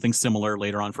said something similar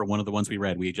later on for one of the ones we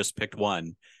read, we just picked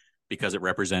one because it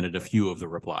represented a few of the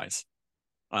replies.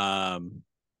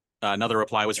 Another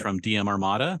reply was from DM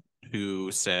Armada,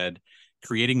 who said,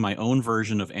 creating my own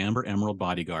version of Amber Emerald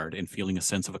Bodyguard and feeling a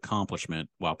sense of accomplishment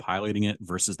while piloting it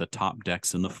versus the top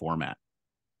decks in the format.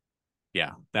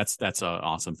 Yeah, that's an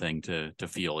awesome thing to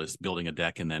feel, is building a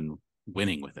deck and then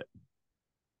winning with it.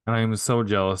 And I'm so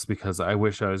jealous because I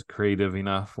wish I was creative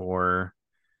enough or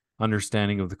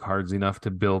understanding of the cards enough to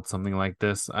build something like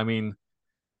this. I mean,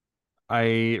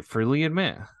 I freely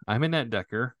admit I'm a net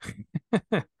decker.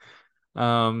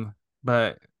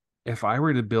 But if I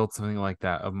were to build something like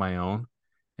that of my own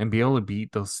and be able to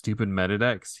beat those stupid meta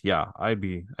decks, yeah, I'd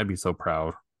be so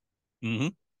proud. Mm-hmm.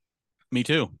 Me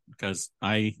too, because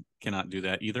I cannot do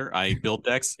that either. I build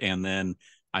decks and then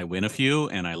I win a few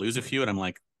and I lose a few, and I'm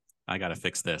like, I got to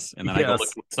fix this. And then I go look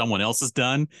Yes. at what someone else has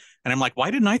done, and I'm like, why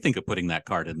didn't I think of putting that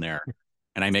card in there?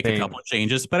 And I make a Same. couple of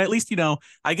changes, but at least,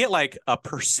 I get like a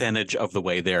percentage of the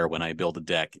way there when I build a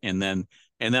deck. And then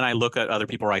I look at other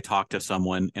people, or I talk to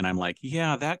someone and I'm like,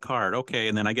 yeah, that card. Okay.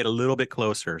 And then I get a little bit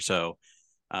closer. So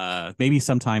maybe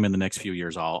sometime in the next few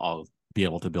years, I'll be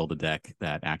able to build a deck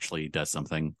that actually does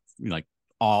something like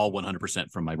all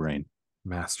 100% from my brain.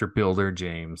 Master Builder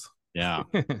James. Yeah.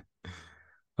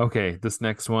 Okay, this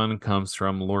next one comes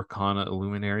from Lorcana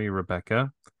Illuminary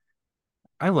Rebecca.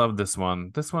 I love this one.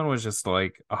 This one was just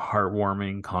like a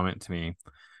heartwarming comment to me.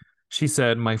 She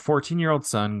said, my 14-year-old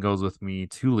son goes with me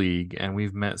to League, and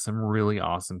we've met some really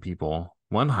awesome people.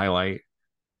 One highlight,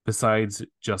 besides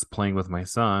just playing with my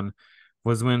son,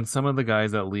 was when some of the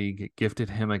guys at League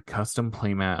gifted him a custom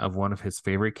playmat of one of his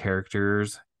favorite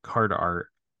characters' card art,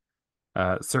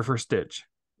 Surfer Stitch.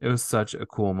 It was such a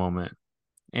cool moment.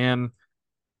 And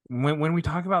when we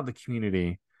talk about the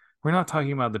community, we're not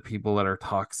talking about the people that are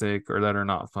toxic or that are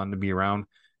not fun to be around.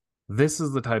 This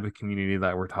is the type of community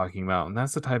that we're talking about, and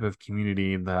that's the type of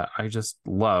community that I just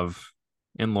love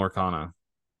in Lorcana.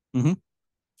 Mm-hmm.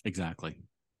 Exactly.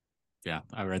 Yeah,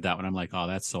 I read that one. I'm like, oh,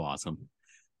 that's so awesome.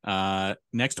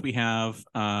 Next we have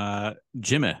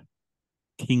Jimmy,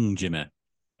 King Jimmy.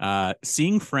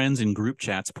 Seeing friends in group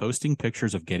chats posting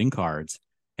pictures of getting cards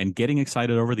and getting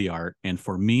excited over the art, and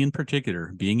for me in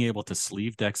particular, being able to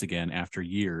sleeve decks again after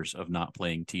years of not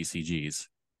playing TCGs.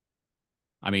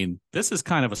 I mean, this is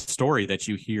kind of a story that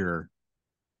you hear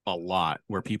a lot,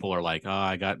 where people are like, oh,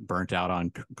 I got burnt out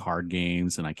on card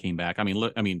games and I came back. I mean,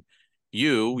 look,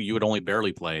 you had only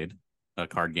barely played a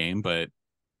card game, but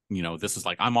this is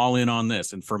like, I'm all in on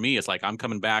this. And for me, it's like, I'm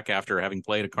coming back after having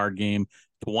played a card game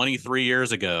 23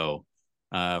 years ago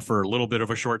for a little bit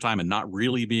of a short time and not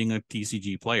really being a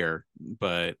TCG player.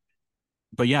 But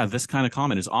yeah, this kind of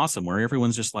comment is awesome, where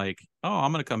everyone's just like, oh,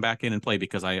 I'm going to come back in and play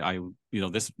because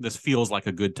this feels like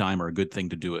a good time or a good thing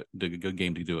to do it, a good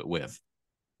game to do it with.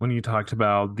 When you talked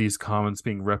about these comments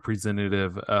being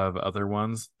representative of other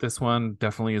ones, this one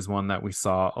definitely is one that we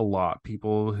saw a lot.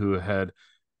 People who had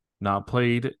not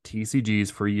played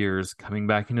TCGs for years coming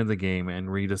back into the game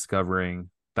and rediscovering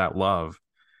that love.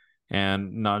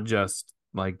 And not just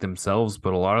like themselves,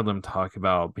 but a lot of them talk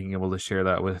about being able to share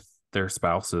that with their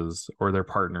spouses or their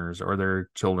partners or their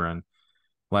children.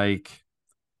 Like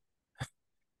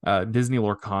Disney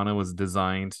Lorcana was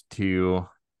designed to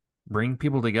bring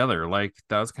people together. Like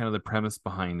that was kind of the premise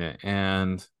behind it.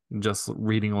 And just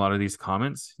reading a lot of these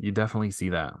comments, you definitely see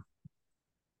that.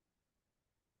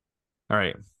 All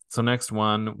right. So next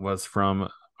one was from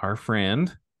our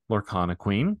friend Lorcana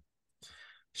Queen.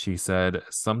 She said,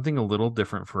 "Something a little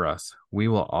different for us. We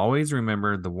will always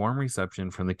remember the warm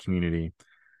reception from the community.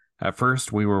 At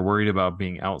first, we were worried about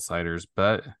being outsiders,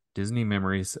 but Disney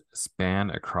memories span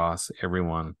across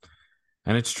everyone."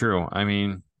 And it's true. I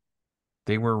mean,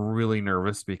 they were really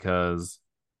nervous because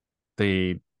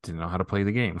they didn't know how to play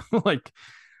the game. Like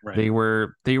Right. they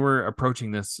were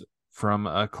approaching this from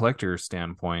a collector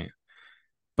standpoint,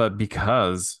 but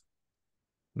because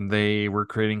they were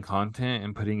creating content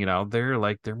and putting it out there,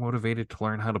 like they're motivated to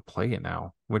learn how to play it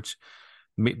now, which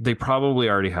they probably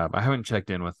already have. I haven't checked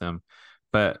in with them,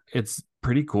 but it's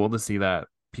pretty cool to see that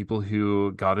people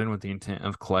who got in with the intent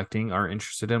of collecting are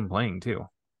interested in playing too.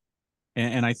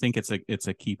 And I think it's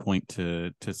a key point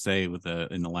to say with the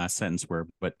in the last sentence where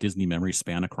but Disney memories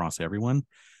span across everyone.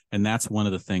 And that's one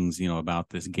of the things, about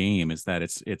this game is that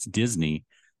it's Disney,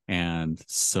 and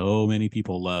so many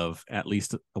people love at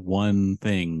least one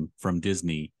thing from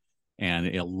Disney, and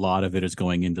a lot of it is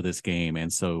going into this game.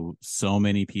 And so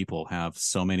many people have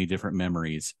so many different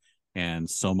memories and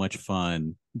so much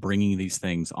fun bringing these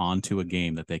things onto a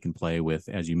game that they can play with,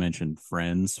 as you mentioned,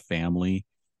 friends, family,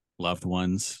 loved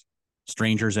ones,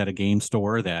 strangers at a game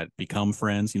store that become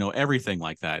friends, everything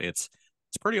like that. It's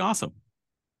pretty awesome.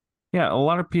 Yeah, a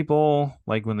lot of people,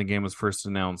 like when the game was first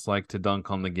announced, like to dunk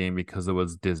on the game because it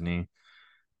was Disney.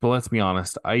 But let's be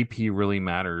honest, IP really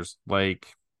matters. Like,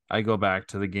 I go back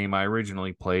to the game I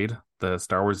originally played, the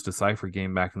Star Wars Decipher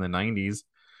game back in the 90s.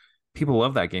 People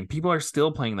love that game. People are still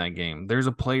playing that game. There's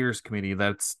a players committee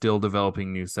that's still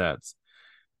developing new sets.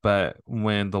 But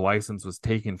when the license was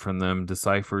taken from them,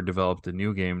 Decipher developed a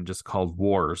new game just called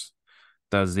Wars.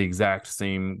 That was the exact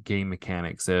same game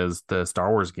mechanics as the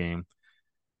Star Wars game,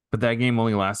 but that game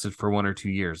only lasted for 1 or 2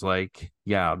 years. Like,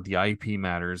 yeah, the IP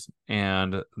matters,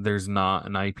 and there's not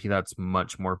an IP that's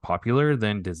much more popular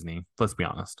than Disney. Let's be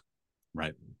honest.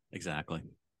 Right. Exactly.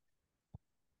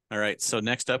 All right. So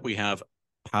next up we have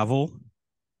Pavel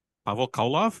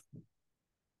Kolev.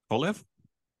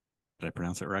 Did I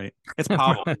pronounce it right? It's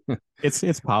Pavel.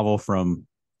 It's Pavel from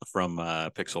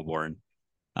Pixelborn.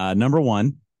 Number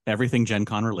one, everything Gen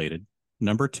Con related.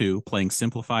 Number two, playing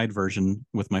simplified version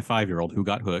with my 5-year-old who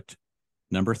got hooked.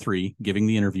 Number three, giving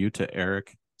the interview to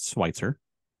Eric Schweitzer.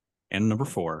 And number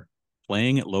four,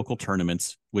 playing at local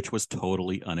tournaments, which was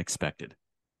totally unexpected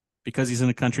because he's in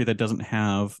a country that doesn't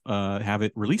have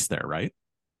it released there, right?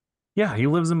 Yeah, he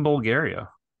lives in Bulgaria.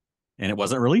 And it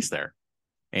wasn't released there.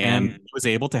 And And he was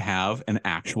able to have an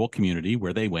actual community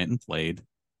where they went and played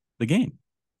the game.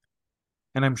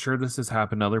 and I'm sure this has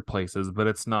happened other places, but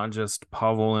it's not just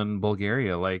Pavel in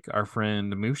Bulgaria. Like our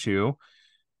friend Mushu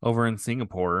over in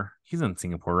Singapore. He's in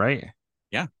Singapore, right?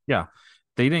 Yeah. Yeah.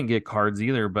 They didn't get cards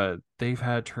either, but they've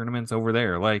had tournaments over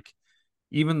there. Like,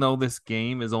 even though this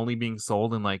game is only being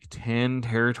sold in like 10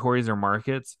 territories or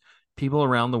markets, people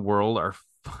around the world are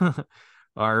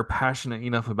are passionate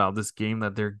enough about this game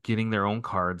that they're getting their own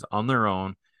cards on their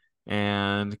own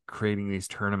and creating these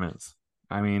tournaments.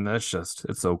 I mean, it's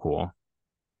so cool.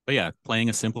 But yeah, playing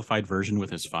a simplified version with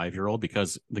his 5-year-old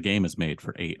because the game is made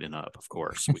for 8 and up, of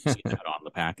course. We see that on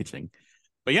the packaging.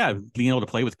 But yeah, being able to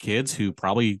play with kids who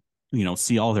probably,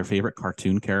 see all their favorite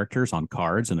cartoon characters on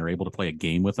cards and they're able to play a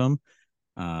game with them.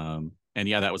 And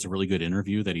yeah, that was a really good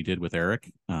interview that he did with Eric.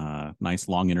 Nice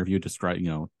long interview,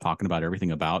 talking about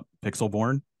everything about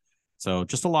Pixelborn. So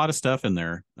just a lot of stuff in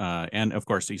there. And of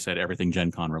course, he said everything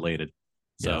Gen Con related.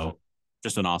 So Yeah.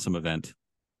 just an awesome event.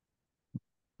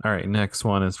 All right, next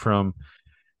one is from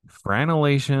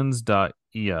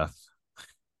franelations.eth.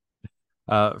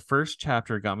 First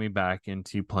chapter got me back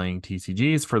into playing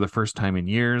TCGs for the first time in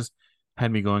years,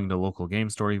 had me going to local game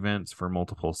store events for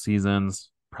multiple seasons,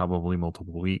 probably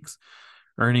multiple weeks,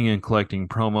 earning and collecting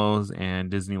promos and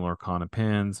Disney Lorcana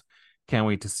pins. Can't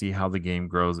wait to see how the game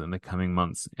grows in the coming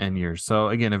months and years. So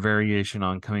again, a variation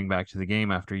on coming back to the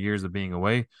game after years of being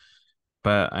away.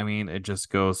 But I mean, it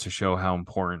just goes to show how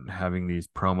important having these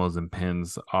promos and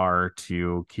pins are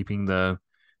to keeping the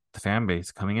fan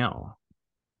base coming out.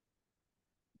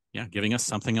 Yeah, giving us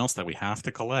something else that we have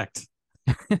to collect.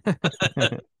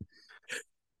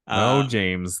 Oh, Uh,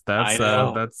 James, I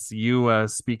know. that's you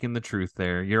speaking the truth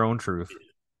there, your own truth.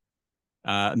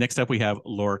 Next up, we have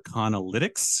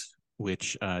Lorcanalytics,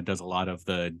 which does a lot of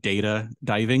the data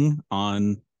diving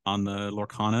on the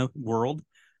Lorcana world.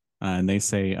 And they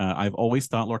say, I've always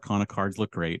thought Lorcana cards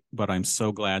look great, but I'm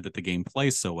so glad that the game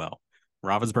plays so well.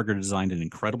 Ravensburger designed an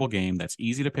incredible game that's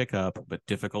easy to pick up, but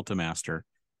difficult to master.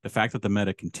 The fact that the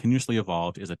meta continuously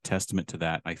evolved is a testament to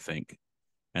that, I think.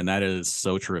 And that is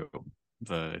so true.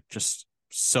 Just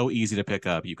so easy to pick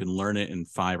up. You can learn it in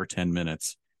 5 or 10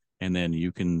 minutes, and then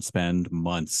you can spend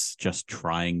months just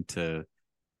trying to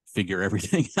figure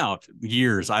everything out.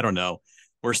 Years, I don't know.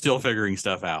 We're still figuring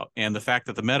stuff out. And the fact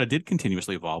that the meta did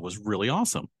continuously evolve was really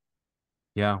awesome.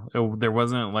 Yeah, there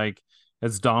wasn't like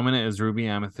as dominant as Ruby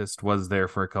Amethyst was there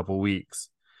for a couple weeks,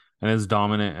 and as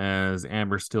dominant as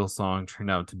Amber Steel Song turned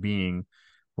out to being,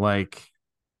 like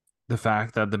the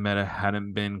fact that the meta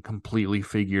hadn't been completely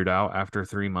figured out after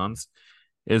 3 months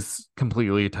is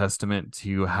completely a testament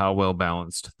to how well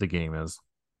balanced the game is.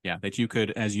 Yeah, that you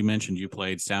could, as you mentioned, you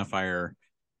played Sapphire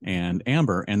and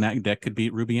Amber, and that deck could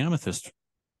beat Ruby Amethyst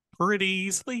pretty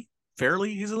easily,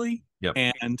 fairly easily. Yep.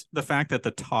 And the fact that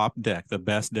the top deck, the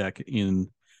best deck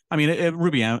in, I mean,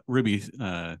 Ruby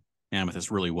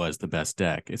Amethyst really was the best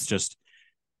deck. It's just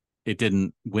it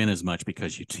didn't win as much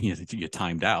because you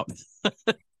timed out.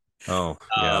 Oh,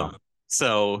 yeah.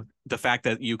 So the fact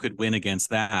that you could win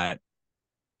against that,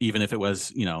 even if it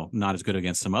was, not as good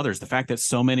against some others, the fact that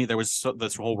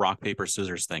this whole rock, paper,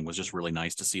 scissors thing was just really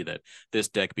nice to see that this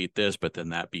deck beat this, but then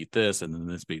that beat this, and then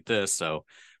this beat this. So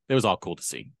it was all cool to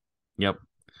see. Yep.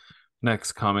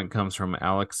 Next comment comes from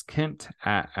Alex Kent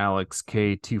at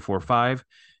AlexK245.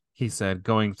 He said,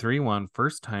 going 3-1,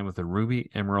 first time with a Ruby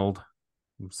Emerald,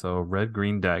 so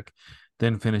red-green deck,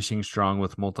 then finishing strong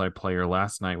with multiplayer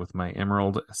last night with my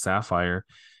Emerald Sapphire,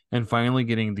 and finally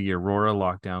getting the Aurora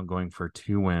lockdown going for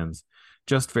 2 wins.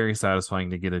 Just very satisfying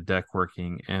to get a deck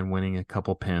working and winning a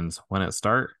couple pins. When it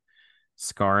start,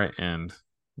 scar it end.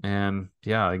 And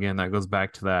yeah, again, that goes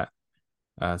back to that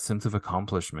sense of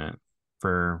accomplishment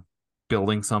for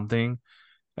building something,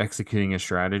 executing a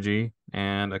strategy,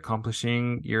 and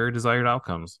accomplishing your desired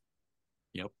outcomes.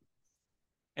 Yep.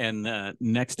 And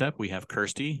next up, we have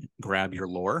Kirsty, Grab Your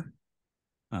Lore.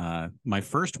 My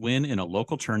first win in a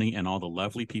local tourney and all the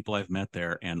lovely people I've met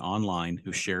there and online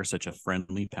who share such a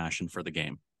friendly passion for the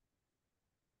game.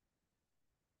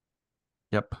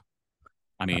 Yep.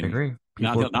 I mean, I agree.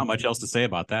 Not much else to say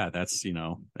about that. That's,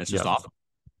 that's just awesome.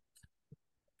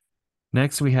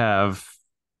 Next, we have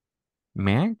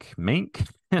Mank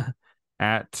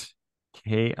at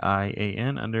KIAN_Cahill.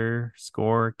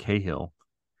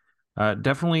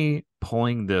 Definitely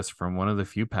pulling this from one of the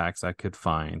few packs I could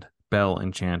find, Bell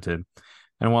Enchanted.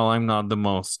 And while I'm not the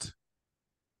most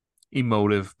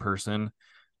emotive person,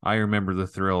 I remember the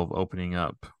thrill of opening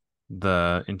up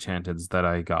the Enchanteds that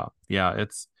I got. Yeah,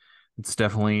 it's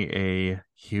definitely a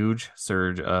huge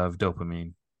surge of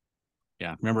dopamine.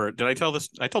 Yeah. Remember, did I tell this?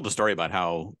 I told the story about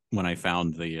how when I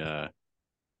found the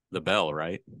bell,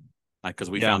 right? Because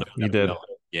we found it. You did. Bell.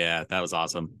 Yeah, that was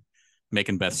awesome.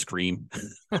 Making Beth scream.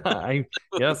 I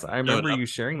remember you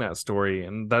sharing that story,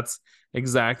 and that's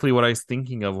exactly what I was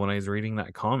thinking of when I was reading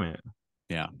that comment.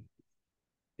 Yeah,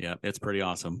 it's pretty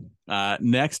awesome.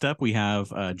 Next up, we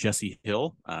have Jesse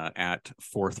Hill at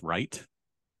Forthright.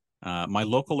 My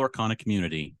local Lorcana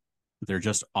community, they're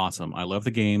just awesome. I love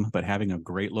the game, but having a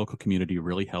great local community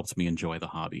really helps me enjoy the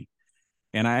hobby.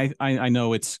 And I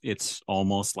know it's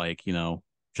almost like,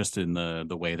 just in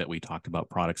the way that we talked about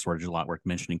product storage a lot, we're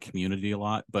mentioning community a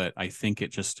lot, but I think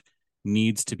it just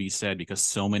needs to be said because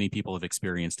so many people have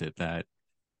experienced it that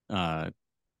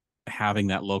having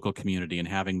that local community and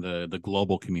having the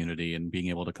global community and being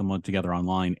able to come together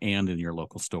online and in your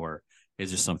local store is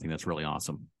just something that's really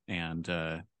awesome. And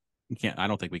I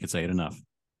don't think we could say it enough.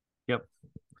 Yep.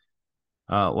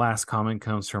 Last comment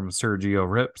comes from Sergio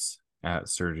Rips at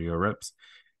Sergio Rips.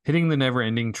 Hitting the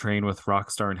never-ending train with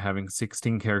Rockstar and having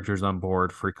 16 characters on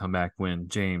board for a comeback win.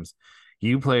 James,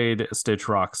 you played Stitch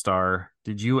Rockstar.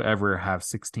 Did you ever have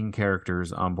 16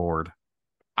 characters on board?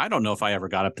 I don't know if I ever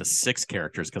got up to 6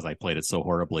 characters because I played it so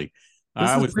horribly.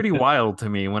 This was pretty wild to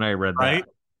me when I read that.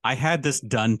 I had this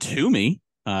done to me.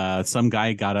 Some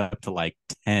guy got up to like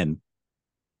 10.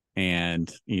 And,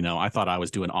 I thought I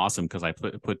was doing awesome because I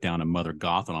put down a Mother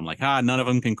Gothel. I'm like, none of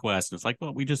them can quest. And it's like,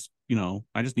 well, we just,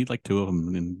 I just need like 2 of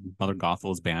them. And Mother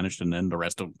Gothel is banished and then the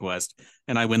rest of them quest.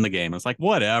 And I win the game. It's like,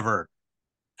 whatever.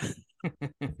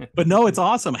 But no, it's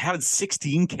awesome. Having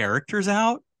 16 characters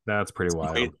out. That's pretty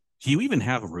wild. Great. Do you even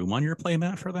have room on your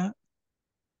playmat for that?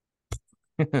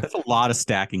 That's a lot of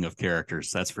stacking of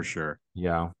characters. That's for sure.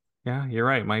 Yeah. Yeah, you're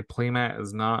right. My playmat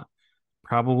is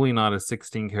probably not a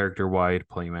 16 character wide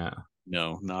playmat.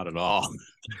 No, not at all.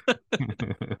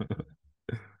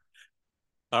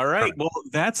 All right. Well,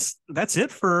 that's it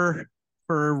for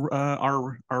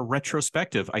our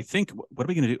retrospective. I think what are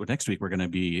we going to do next week? We're going to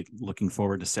be looking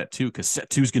forward to set 2 because set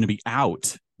 2 is going to be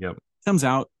out. Yep. It comes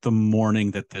out the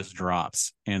morning that this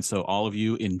drops. And so all of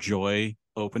you enjoy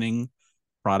opening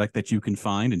product that you can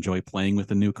find, enjoy playing with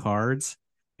the new cards,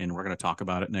 and we're going to talk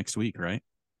about it next week, right?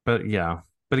 But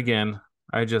again,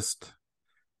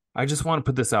 I just want to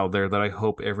put this out there that I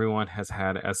hope everyone has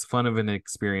had as fun of an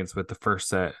experience with the first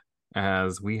set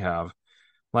as we have.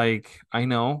 Like, I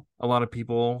know a lot of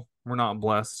people were not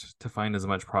blessed to find as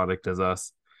much product as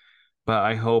us, but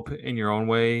I hope in your own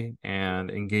way and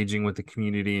engaging with the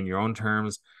community in your own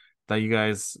terms that you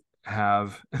guys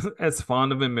have as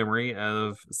fond of a memory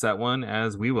of set one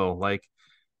as we will. Like,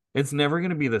 it's never going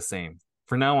to be the same.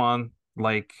 For now on,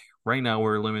 like right now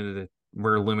we're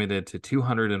limited to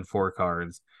 204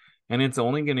 cards, and it's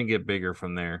only going to get bigger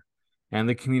from there. And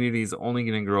the community is only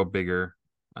going to grow bigger.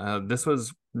 This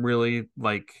was really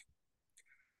like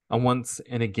a once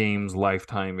in a game's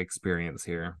lifetime experience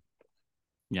here.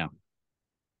 Yeah.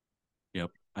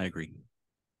 Yep. I agree.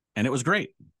 And it was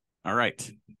great. All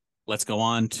right. Let's go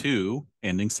on to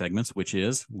ending segments, which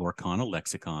is Lorcana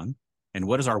Lexicon. And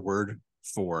what is our word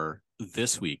for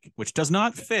this week, which does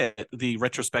not fit the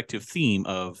retrospective theme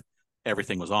of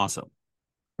everything was awesome?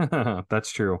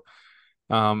 That's true.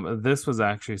 This was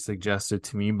actually suggested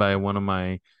to me by one of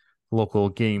my local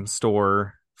game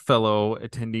store fellow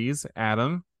attendees,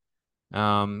 Adam.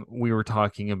 We were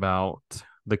talking about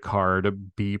the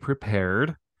card Be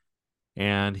Prepared,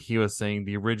 and he was saying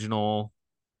the original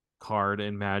card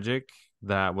in Magic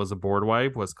that was a board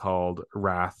wipe was called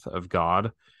Wrath of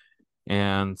God.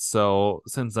 And so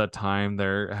since that time,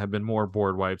 there have been more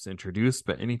board wipes introduced,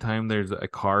 but anytime there's a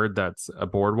card that's a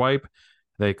board wipe,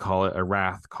 they call it a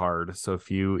wrath card. So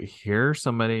if you hear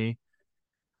somebody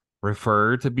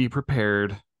refer to Be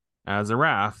Prepared as a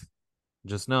wrath,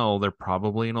 just know they're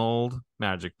probably an old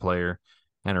Magic player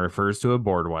and it refers to a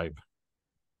board wipe.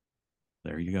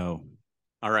 There you go.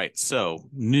 All right. So,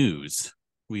 news.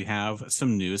 We have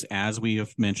some news. As we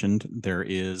have mentioned, there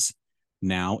is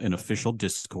now an official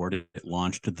Discord. It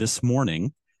launched this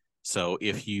morning. So,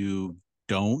 if you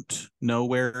don't know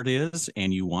where it is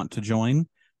and you want to join,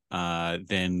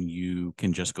 then you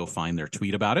can just go find their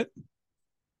tweet about it.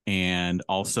 And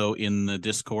also in the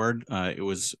Discord, it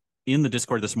was in the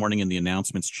Discord this morning in the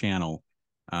announcements channel.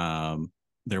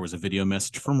 There was a video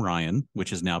message from Ryan,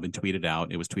 which has now been tweeted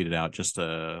out. It was tweeted out just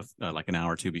like an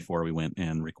hour or two before we went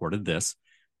and recorded this.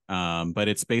 But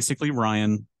it's basically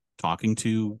Ryan talking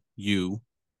to you,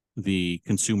 the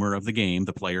consumer of the game,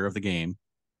 the player of the game,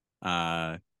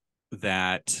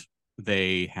 that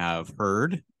they have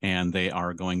heard and they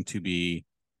are going to be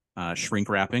shrink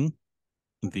wrapping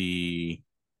the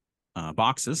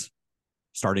boxes,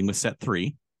 starting with set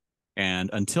 3. And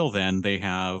until then, they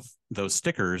have those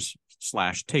stickers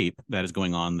 / tape that is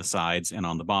going on the sides and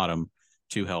on the bottom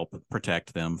to help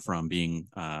protect them from being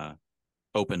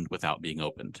opened without being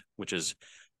opened, which is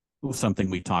something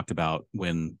we talked about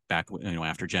when back,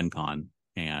 after Gen Con,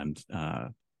 and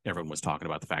everyone was talking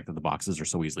about the fact that the boxes are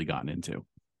so easily gotten into.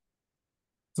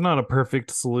 It's not a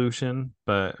perfect solution,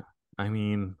 but I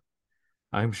mean,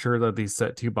 I'm sure that these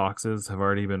set 2 boxes have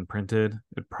already been printed.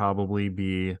 It'd probably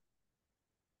be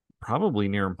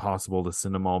near impossible to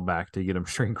send them all back to get them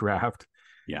shrink wrapped.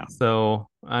 Yeah. So,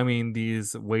 I mean,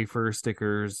 these wafer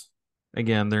stickers,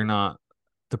 again, they're not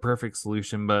the perfect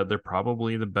solution, but they're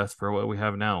probably the best for what we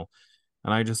have now.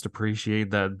 And I just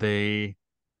appreciate that they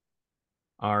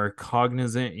are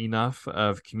cognizant enough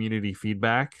of community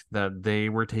feedback that they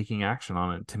were taking action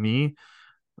on it. To me,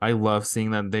 I love seeing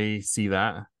that they see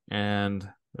that and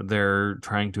they're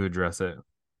trying to address it.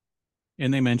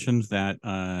 And they mentioned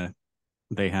that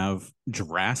they have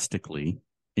drastically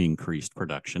increased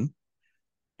production.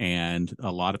 And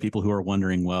a lot of people who are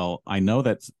wondering, well, I know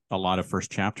that a lot of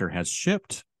first chapter has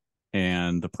shipped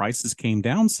and the prices came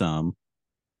down some,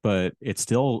 but it's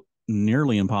still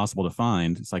nearly impossible to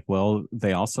find. It's like, well,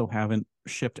 they also haven't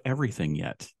shipped everything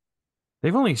yet.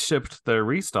 They've only shipped the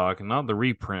restock and not the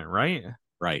reprint, right?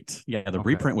 Right. Yeah, the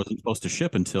reprint wasn't supposed to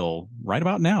ship until right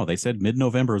about now. They said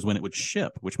mid-November is when it would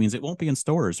ship, which means it won't be in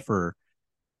stores for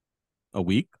a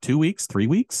week, 2 weeks, 3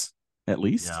 weeks at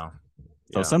least. Yeah.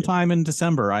 So sometime in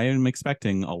December, I am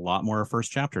expecting a lot more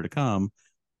first chapter to come.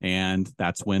 And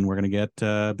that's when we're going to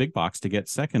get big box to get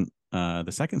the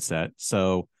second set.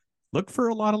 So look for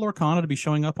a lot of Lorcana to be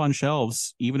showing up on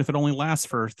shelves. Even if it only lasts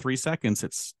for 3 seconds,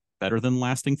 it's better than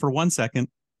lasting for 1 second.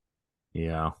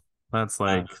 Yeah. That's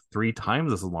like 3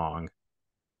 times as long.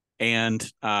 And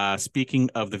speaking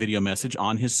of the video message,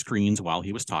 on his screens while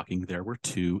he was talking, there were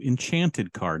 2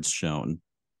 enchanted cards shown.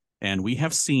 And we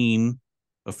have seen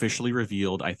officially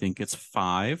revealed, I think it's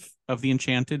 5 of the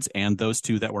enchanteds and those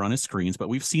 2 that were on his screens, but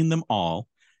we've seen them all.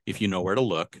 If you know where to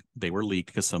look, they were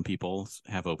leaked because some people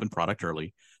have opened product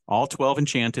early. All 12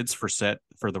 enchanteds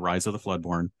for the Rise of the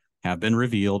Floodborn have been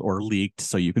revealed or leaked,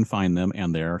 so you can find them,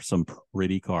 and there are some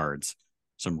pretty cards,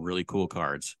 some really cool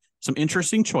cards, some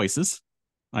interesting choices,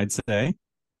 I'd say.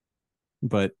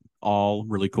 but all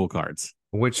really cool cards.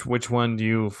 Which one do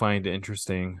you find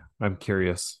interesting? I'm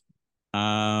curious.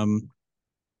 Um,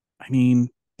 I mean,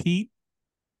 Pete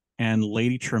and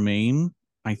Lady Tremaine,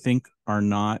 I think, are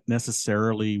not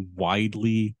necessarily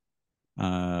widely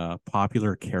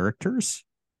popular characters.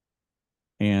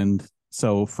 And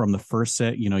so from the first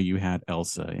set, you had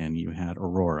Elsa and you had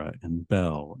Aurora and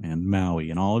Belle and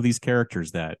Maui and all of these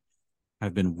characters that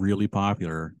have been really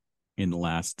popular in the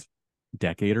last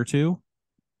decade or two.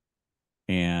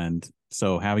 And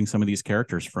so having some of these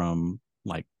characters from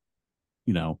like,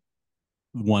 you know,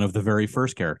 one of the very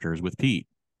first characters with Pete.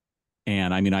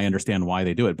 And I mean, I understand why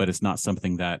they do it, but it's not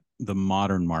something that the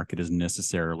modern market is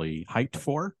necessarily hyped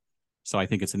for. So I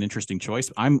think it's an interesting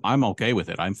choice. I'm okay with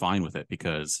it. I'm fine with it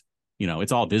because,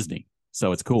 it's all Disney.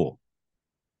 So it's cool.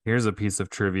 Here's a piece of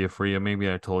trivia for you.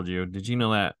 Maybe I told you. Did you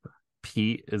know that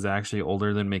Pete is actually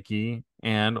older than Mickey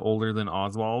and older than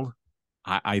Oswald?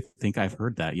 I think I've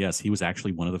heard that. Yes, he was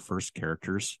actually one of the first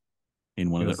characters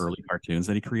in one He of the was early cartoons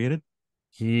that he created.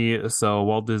 so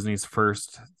Walt Disney's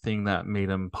first thing that made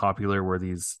him popular were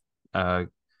these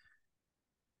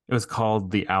it was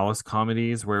called the Alice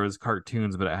comedies, where it was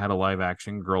cartoons, but it had a live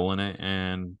action girl in it,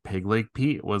 and Pig Lake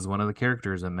Pete was one of the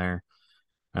characters in there.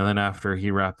 And then after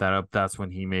he wrapped that up, that's when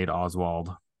he made Oswald.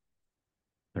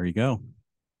 There you go.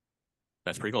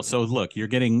 That's pretty cool. So look,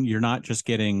 you're not just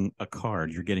getting a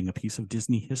card, you're getting a piece of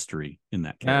Disney history in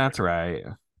that That's character. right.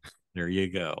 There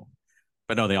you go.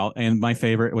 But no, they all, and my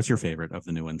favorite, what's your favorite of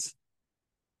the new ones?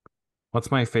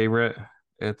 What's my favorite?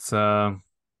 It's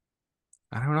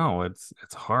I don't know. It's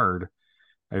hard.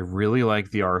 I really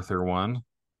like the Arthur one,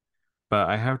 but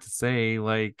I have to say,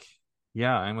 like,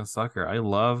 yeah, I'm a sucker. I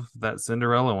love that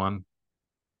Cinderella one.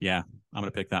 Yeah, I'm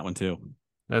gonna pick that one too.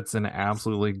 That's an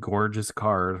absolutely gorgeous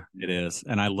card. It is.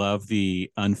 And I love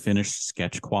the unfinished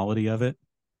sketch quality of it.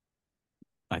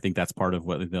 I think that's part of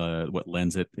what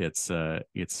lends it it's I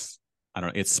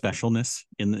don't know, its specialness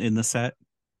in the set,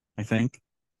 I think.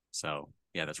 So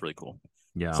yeah, that's really cool.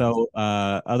 Yeah. So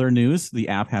other news, the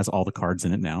app has all the cards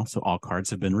in it now. So all cards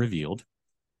have been revealed.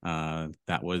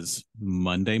 That was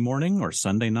Monday morning or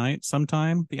Sunday night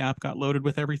sometime. The app got loaded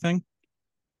with everything.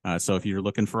 So if you're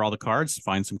looking for all the cards,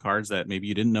 find some cards that maybe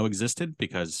you didn't know existed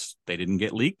because they didn't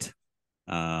get leaked.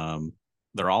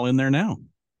 They're all in there now.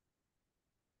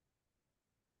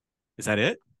 Is that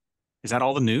it? Is that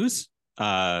all the news?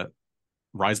 Rise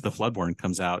of the Floodborn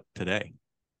comes out today.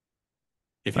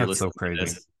 If you're That's so listening to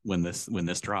crazy. this when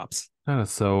this drops. That is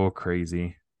so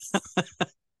crazy.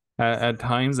 At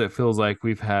times it feels like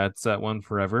we've had set one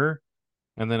forever,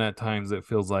 and then at times it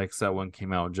feels like set one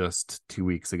came out just 2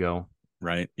 weeks ago.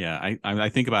 Right. Yeah. I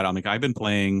think about it. I'm like, I've been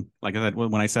playing, like I said,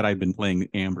 when I said I've been playing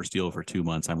Amber Steel for 2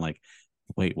 months, I'm like,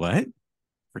 wait, what?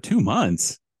 For 2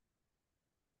 months?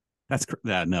 That's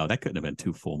that. No, that couldn't have been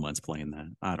 2 full months playing that.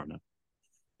 I don't know.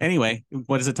 Anyway,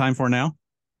 what is it time for now?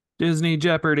 Disney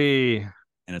Jeopardy.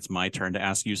 And it's my turn to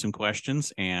ask you some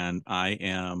questions. And I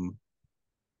am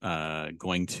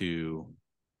going to,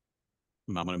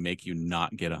 I'm going to make you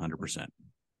not get 100%.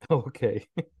 Okay.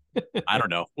 I don't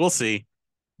know. We'll see.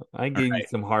 I gave you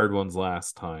some hard ones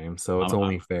last time, so it's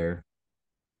only fair.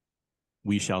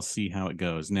 We shall see how it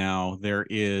goes. Now,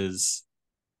 is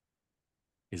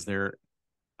there,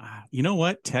 you know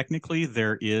what? Technically,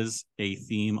 there is a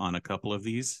theme on a couple of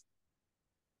these.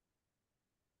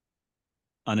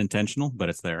 Unintentional, but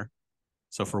it's there.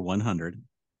 So for 100,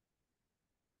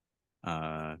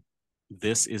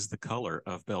 this is the color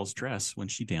of Belle's dress when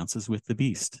she dances with the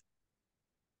Beast.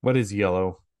 What is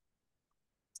yellow?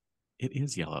 It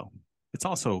is yellow. It's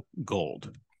also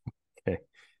gold. Okay.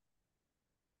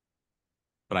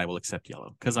 But I will accept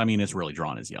yellow because, I mean, it's really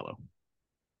drawn as yellow.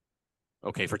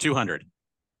 Okay, for 200.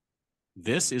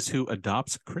 This is who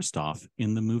adopts Kristoff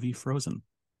in the movie Frozen.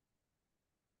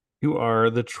 Who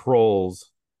are the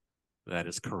trolls? That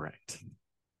is correct.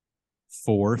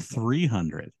 For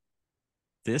 300.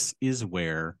 This is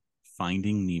where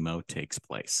Finding Nemo takes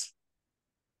place.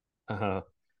 Are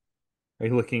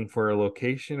you looking for a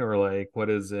location or like what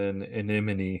is an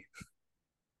anemone?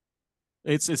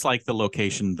 It's like the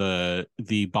location,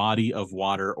 the body of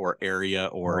water or area,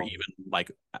 or even like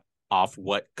off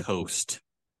what coast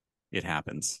it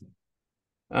happens.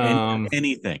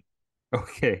 Anything.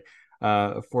 Okay.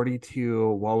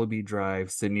 42 Wallaby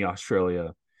Drive, Sydney,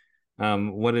 Australia.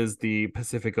 What is the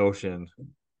Pacific Ocean?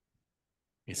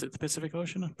 Is it the Pacific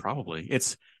Ocean? Probably.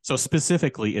 It's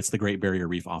specifically it's the Great Barrier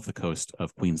Reef off the coast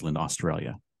of Queensland,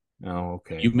 Australia. Oh,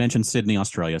 okay. You mentioned Sydney,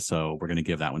 Australia, so we're going to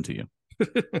give that one to you.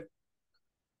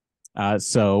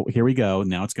 So here we go.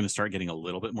 Now it's going to start getting a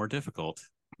little bit more difficult.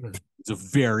 It's a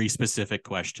very specific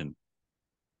question.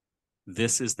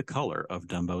 This is the color of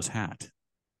Dumbo's hat.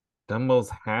 Dumbo's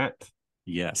hat?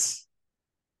 Yes.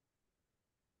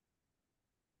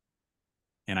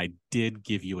 And I did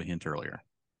give you a hint earlier.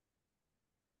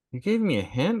 You gave me a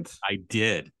hint? I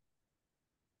did.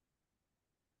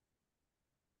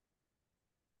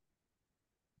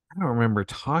 I don't remember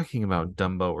talking about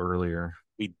Dumbo earlier.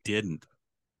 We didn't.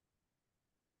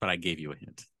 But I gave you a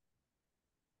hint.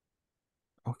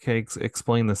 Okay,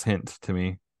 explain this hint to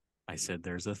me. I said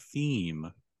there's a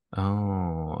theme.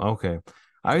 Oh, okay.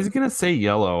 I was gonna say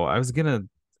yellow. I was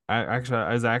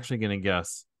actually gonna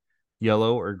guess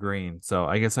yellow or green. So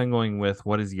I guess I'm going with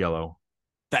what is yellow?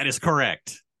 That is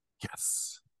correct.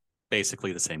 Yes.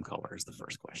 Basically the same color as the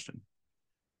first question.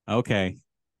 Okay.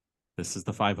 This is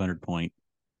the 500 point.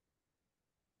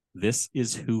 This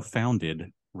is who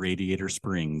founded Radiator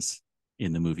Springs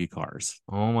in the movie Cars.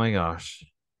 Oh my gosh.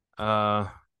 Uh,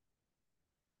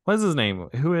 what is his name?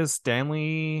 Who is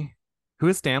Stanley? Who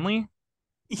is Stanley?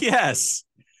 Yes.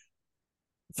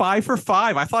 5 for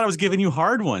 5. I thought I was giving you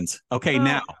hard ones. Okay,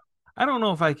 now. I don't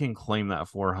know if I can claim that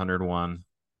 401.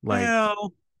 Like,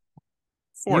 well,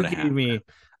 four you and a gave half. me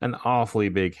an awfully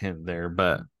big hint there,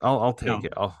 but I'll take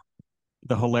it.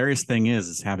 The hilarious thing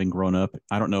is having grown up,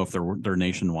 I don't know if they're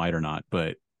nationwide or not,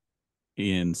 but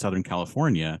in Southern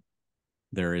California,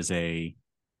 there is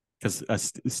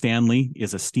because Stanley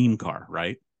is a steam car,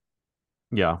 right?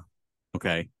 Yeah.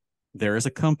 Okay. There is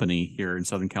a company here in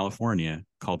Southern California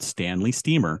called Stanley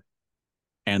Steamer,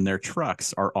 and their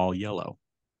trucks are all yellow,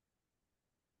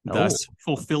 thus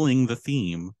fulfilling the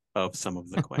theme of some of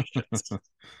the questions.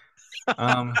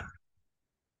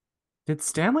 Did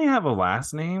Stanley have a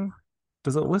last name?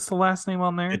 Does it list the last name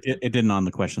on there? It didn't on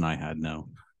the question I had, no.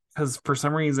 Because for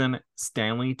some reason,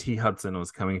 Stanley T. Hudson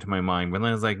was coming to my mind. But then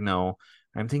I was like, no,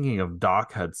 I'm thinking of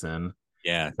Doc Hudson.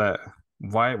 Yeah. But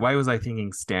why was I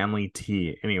thinking Stanley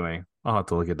T? Anyway, I'll have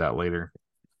to look at that later.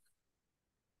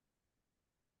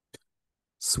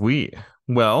 Sweet.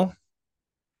 Well,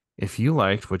 if you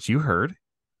liked what you heard,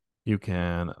 you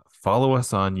can follow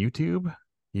us on YouTube.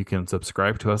 You can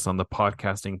subscribe to us on the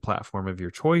podcasting platform of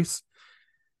your choice.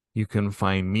 You can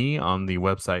find me on the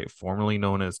website formerly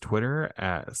known as Twitter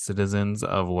at Citizens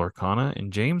of Lorcana.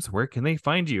 And James, where can they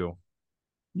find you?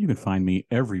 You can find me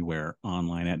everywhere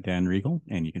online at Dan Regal,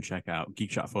 and you can check out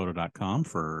geekshotphoto.com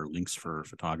for links for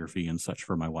photography and such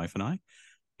for my wife and I.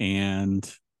 And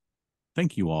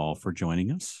thank you all for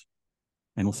joining us,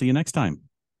 and we'll see you next time.